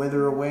life and you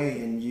wither away,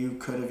 and you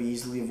could have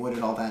easily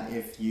avoided all that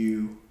if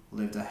you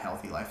lived a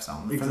healthy lifestyle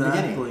from the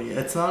beginning. Exactly.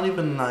 It's not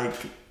even like,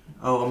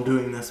 oh, I'm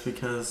doing this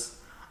because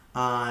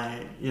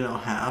I,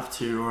 have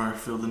to, or I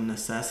feel the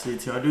necessity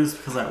to. I do this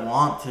because I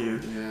want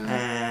to. Yeah.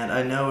 And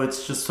I know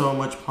it's just so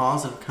much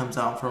positive comes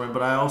out from it,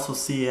 but I also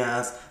see it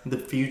as the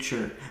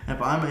future.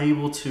 If I'm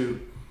able to,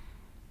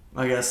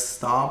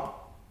 stop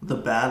the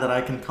bad that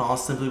I can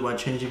cause simply by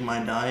changing my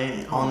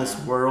diet on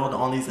this world,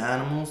 on these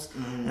animals,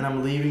 and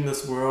I'm leaving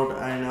this world,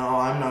 I know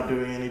I'm not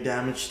doing any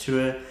damage to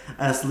it.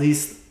 At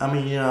least, not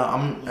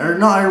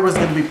everyone's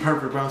going to be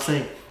perfect, but I'm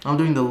saying I'm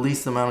doing the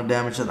least amount of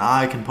damage that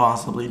I can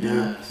possibly do.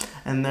 Yes.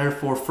 And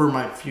therefore, for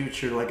my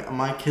future,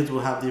 my kids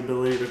will have the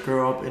ability to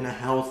grow up in a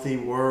healthy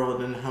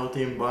world, in a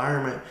healthy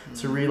environment,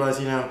 to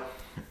realize,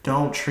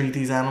 don't treat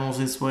these animals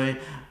this way,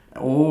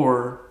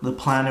 or the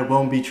planet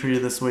won't be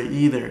treated this way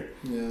either.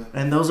 Yeah.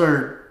 And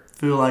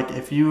feel like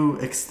if you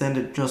extend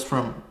it just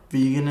from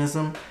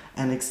veganism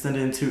and extend it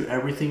into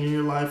everything in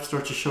your life,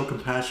 start to show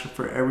compassion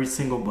for every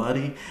single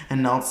buddy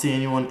and not see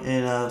anyone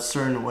in a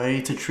certain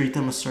way, to treat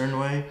them a certain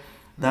way,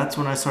 that's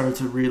when I started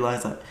to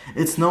realize that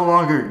it's no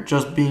longer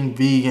just being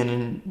vegan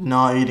and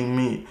not eating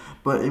meat,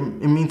 but it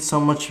means so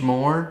much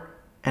more,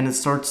 and it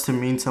starts to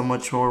mean so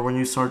much more when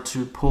you start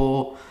to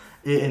pull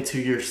it into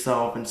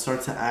yourself and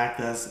start to act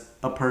as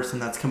a person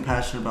that's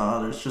compassionate about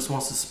others, just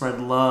wants to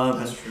spread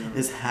love and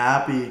is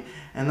happy.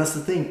 And that's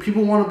the thing.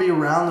 People want to be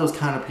around those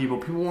kind of people.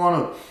 People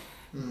want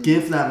to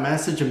give that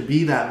message and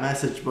be that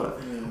message.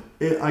 But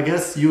I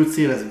guess you would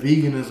see it as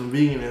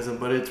veganism.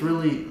 But it's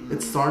really,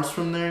 it starts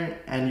from there,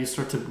 and you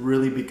start to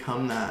really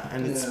become that.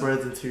 And it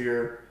spreads into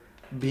your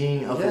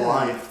being of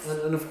life.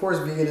 And of course,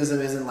 veganism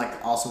isn't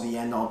also the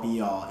end all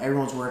be all.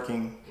 Everyone's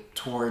working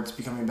towards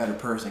becoming a better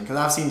person, because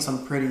I've seen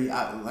some pretty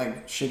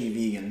shitty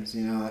vegans.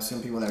 I've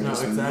seen people that are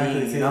just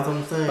exactly. mean, That's what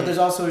I'm saying. But there's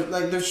also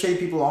there's shitty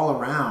people all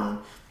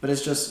around. But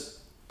it's just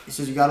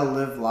you got to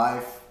live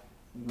life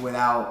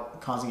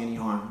without causing any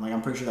harm.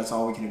 I'm pretty sure that's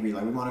all we can agree.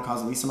 We want to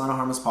cause the least amount of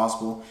harm as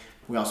possible.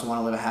 We also want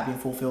to live a happy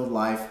and fulfilled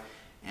life,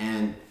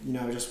 and we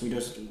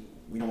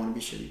don't want to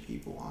be shitty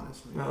people,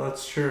 honestly. No,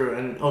 that's true.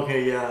 And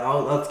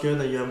that's good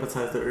that you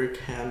emphasize that there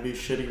can be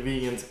shitty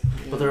vegans,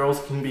 but there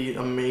also can be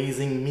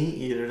amazing meat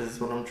eaters, is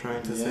what I'm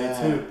trying to say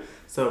too.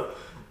 So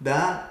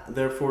that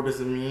therefore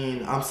doesn't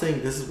mean, I'm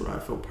saying this is what I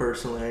feel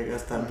personally, I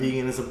guess, that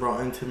veganism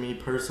brought into me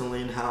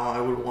personally, and how I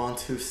would want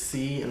to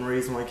see and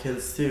raise my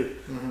kids too.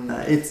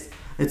 That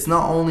it's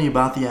not only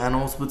about the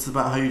animals, but it's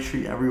about how you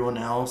treat everyone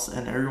else,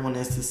 and everyone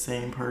is the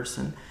same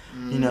person.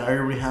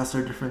 Everybody has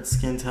their different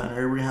skin tone,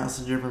 everybody has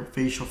their different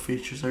facial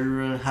features,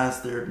 everyone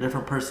has their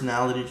different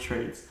personality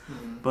traits.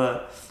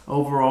 But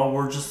overall,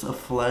 we're just a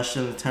flesh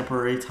and a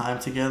temporary time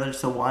together,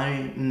 so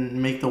why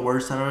make the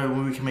worst out of it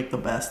when we can make the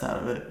best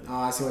out of it? Oh,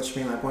 I see what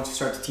you mean. Once you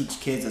start to teach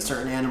kids that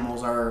certain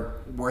animals are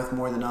worth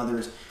more than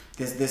others,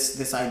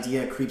 this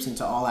idea creeps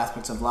into all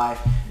aspects of life,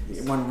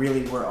 when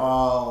really we're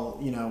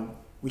all,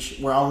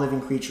 we're all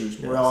living creatures.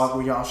 Yes. We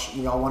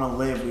all want to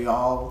live. We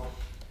all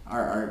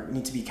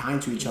need to be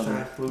kind to each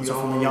other. We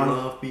all want to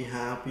love, be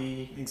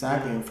happy.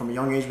 Exactly. And from a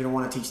young age, we don't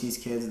want to teach these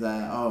kids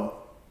that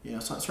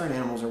certain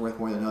animals are worth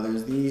more than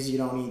others. These you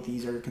don't eat.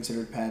 These are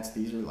considered pets.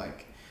 These are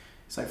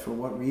it's for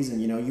what reason?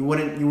 You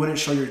wouldn't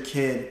show your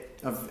kid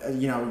of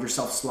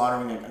yourself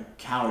slaughtering a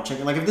cow or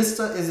chicken. If this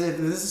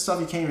is stuff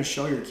you can't even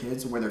show your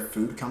kids where their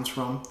food comes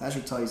from, that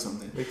should tell you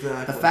something.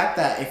 Exactly. The fact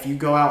that if you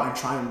go out and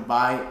try and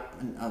buy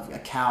a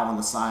cow on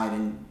the side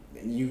and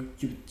you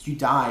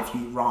die if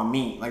you eat raw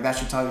meat, that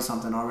should tell you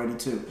something already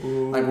too.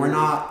 Ooh. We're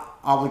not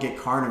obligate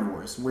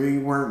carnivores. We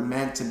weren't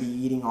meant to be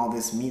eating all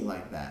this meat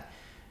like that.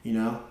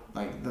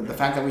 The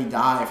fact that we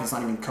die if it's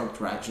not even cooked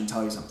right should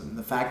tell you something.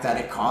 The fact that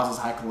it causes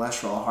high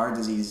cholesterol, heart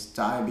disease,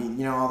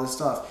 diabetes, all this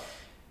stuff,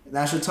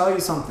 that should tell you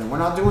something. We're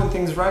not doing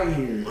things right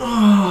here.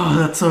 Oh,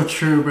 that's so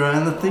true, bro.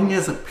 And the thing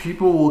is that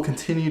people will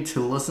continue to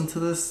listen to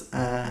this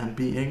and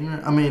be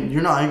ignorant. I mean,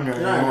 you're not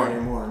ignorant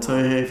anymore. No. So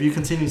if you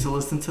continue to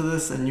listen to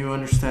this and you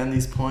understand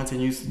these points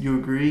and you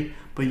agree,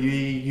 but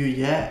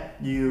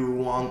you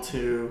want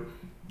to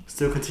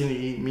still continue to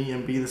eat meat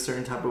and be the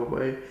certain type of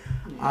way.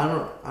 I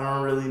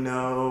don't really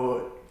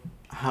know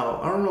how.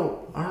 I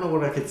don't know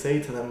what I could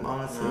say to them,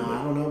 honestly. No,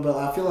 I don't know, but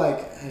I feel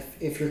like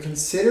if you're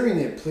considering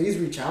it, please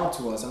reach out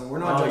to us. I mean, we're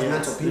not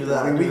judgmental people. Do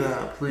that, I mean,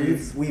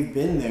 please. We've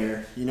been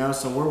there, you know,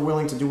 so we're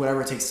willing to do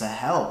whatever it takes to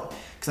help.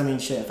 Because, I mean,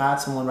 shit, if I had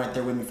someone right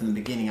there with me from the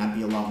beginning, I'd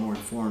be a lot more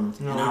informed.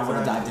 And I would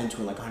have dived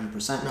into it like 100%.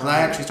 Because I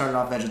actually started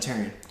off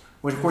vegetarian,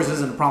 which, of course,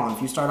 isn't a problem.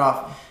 If you start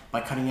off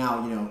by cutting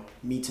out, you know,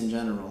 meats in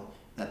general,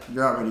 that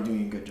you're already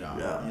doing a good job.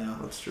 Yeah, you know?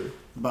 That's true.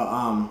 But,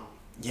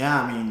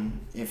 yeah, I mean,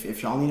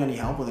 if y'all need any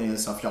help with any of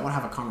this stuff, if y'all want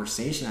to have a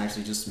conversation,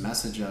 actually, just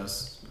message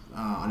us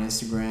on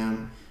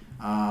Instagram.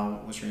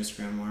 What's your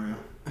Instagram, Mario?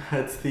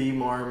 It's the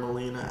Mario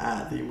Molina,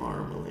 at the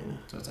Mario Molina.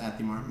 So it's at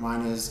the Mario.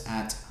 Mine is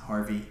at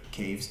Harvey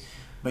Caves.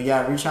 But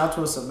yeah, reach out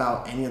to us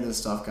about any of this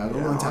stuff, guys.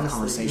 We're willing to have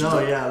conversations. No,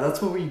 yeah,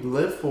 that's what we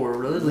live for.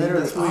 Really,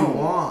 literally, that's what we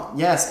want.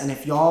 Yes, and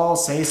if y'all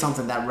say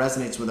something that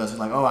resonates with us,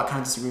 like, oh, I kind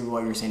of disagree with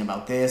what you're saying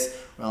about this,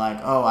 or like,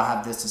 oh, I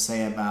have this to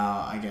say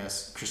about, I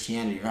guess,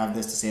 Christianity, or I have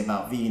this to say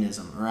about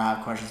veganism, or I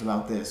have questions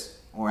about this,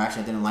 or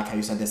actually, I didn't like how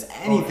you said this.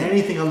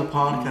 Anything on the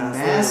podcast.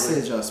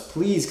 Message us,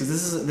 please, because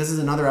this is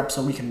another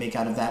episode we can make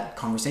out of that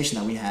conversation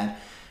that we had.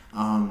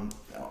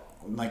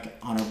 Like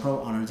on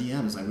our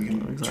DMs, like we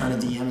can turn a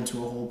DM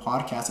into a whole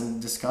podcast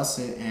and discuss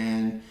it.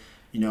 And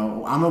you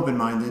know, I'm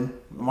open-minded.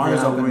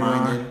 Mario's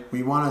open-minded.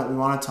 We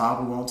wanna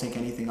talk. We won't take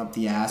anything up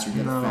the ass or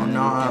get offended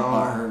or get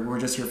butthurt. We're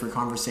just here for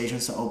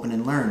conversations to open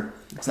and learn.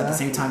 Because at the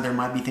same time, there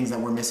might be things that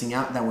we're missing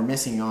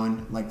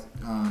on, like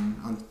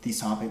on these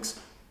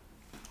topics.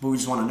 But we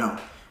just want to know.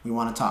 We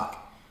want to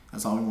talk.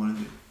 That's all we want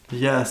to do.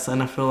 Yes,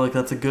 and I feel like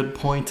that's a good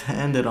point to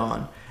end it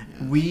on.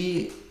 Yeah.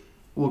 We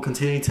will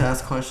continue to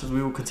ask questions.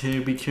 We will continue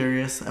to be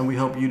curious, and we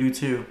hope you do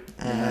too.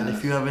 And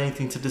if you have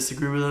anything to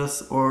disagree with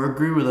us or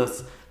agree with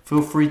us,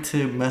 feel free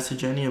to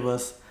message any of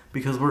us,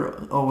 because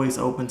we're always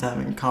open to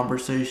having a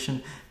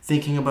conversation,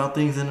 thinking about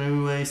things in a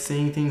new way,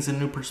 seeing things in a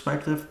new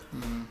perspective,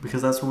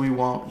 because that's what we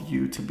want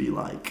you to be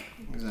like.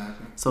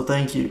 Exactly. So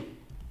thank you.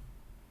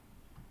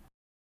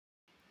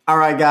 All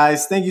right,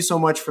 guys. Thank you so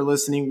much for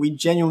listening. We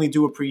genuinely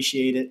do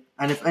appreciate it.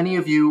 And if any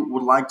of you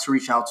would like to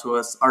reach out to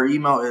us, our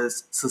email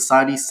is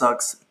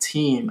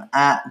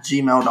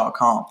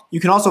societysucksteam@gmail.com. You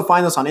can also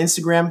find us on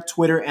Instagram,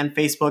 Twitter, and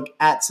Facebook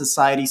at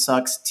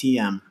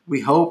societysuckstm.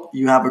 We hope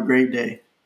you have a great day.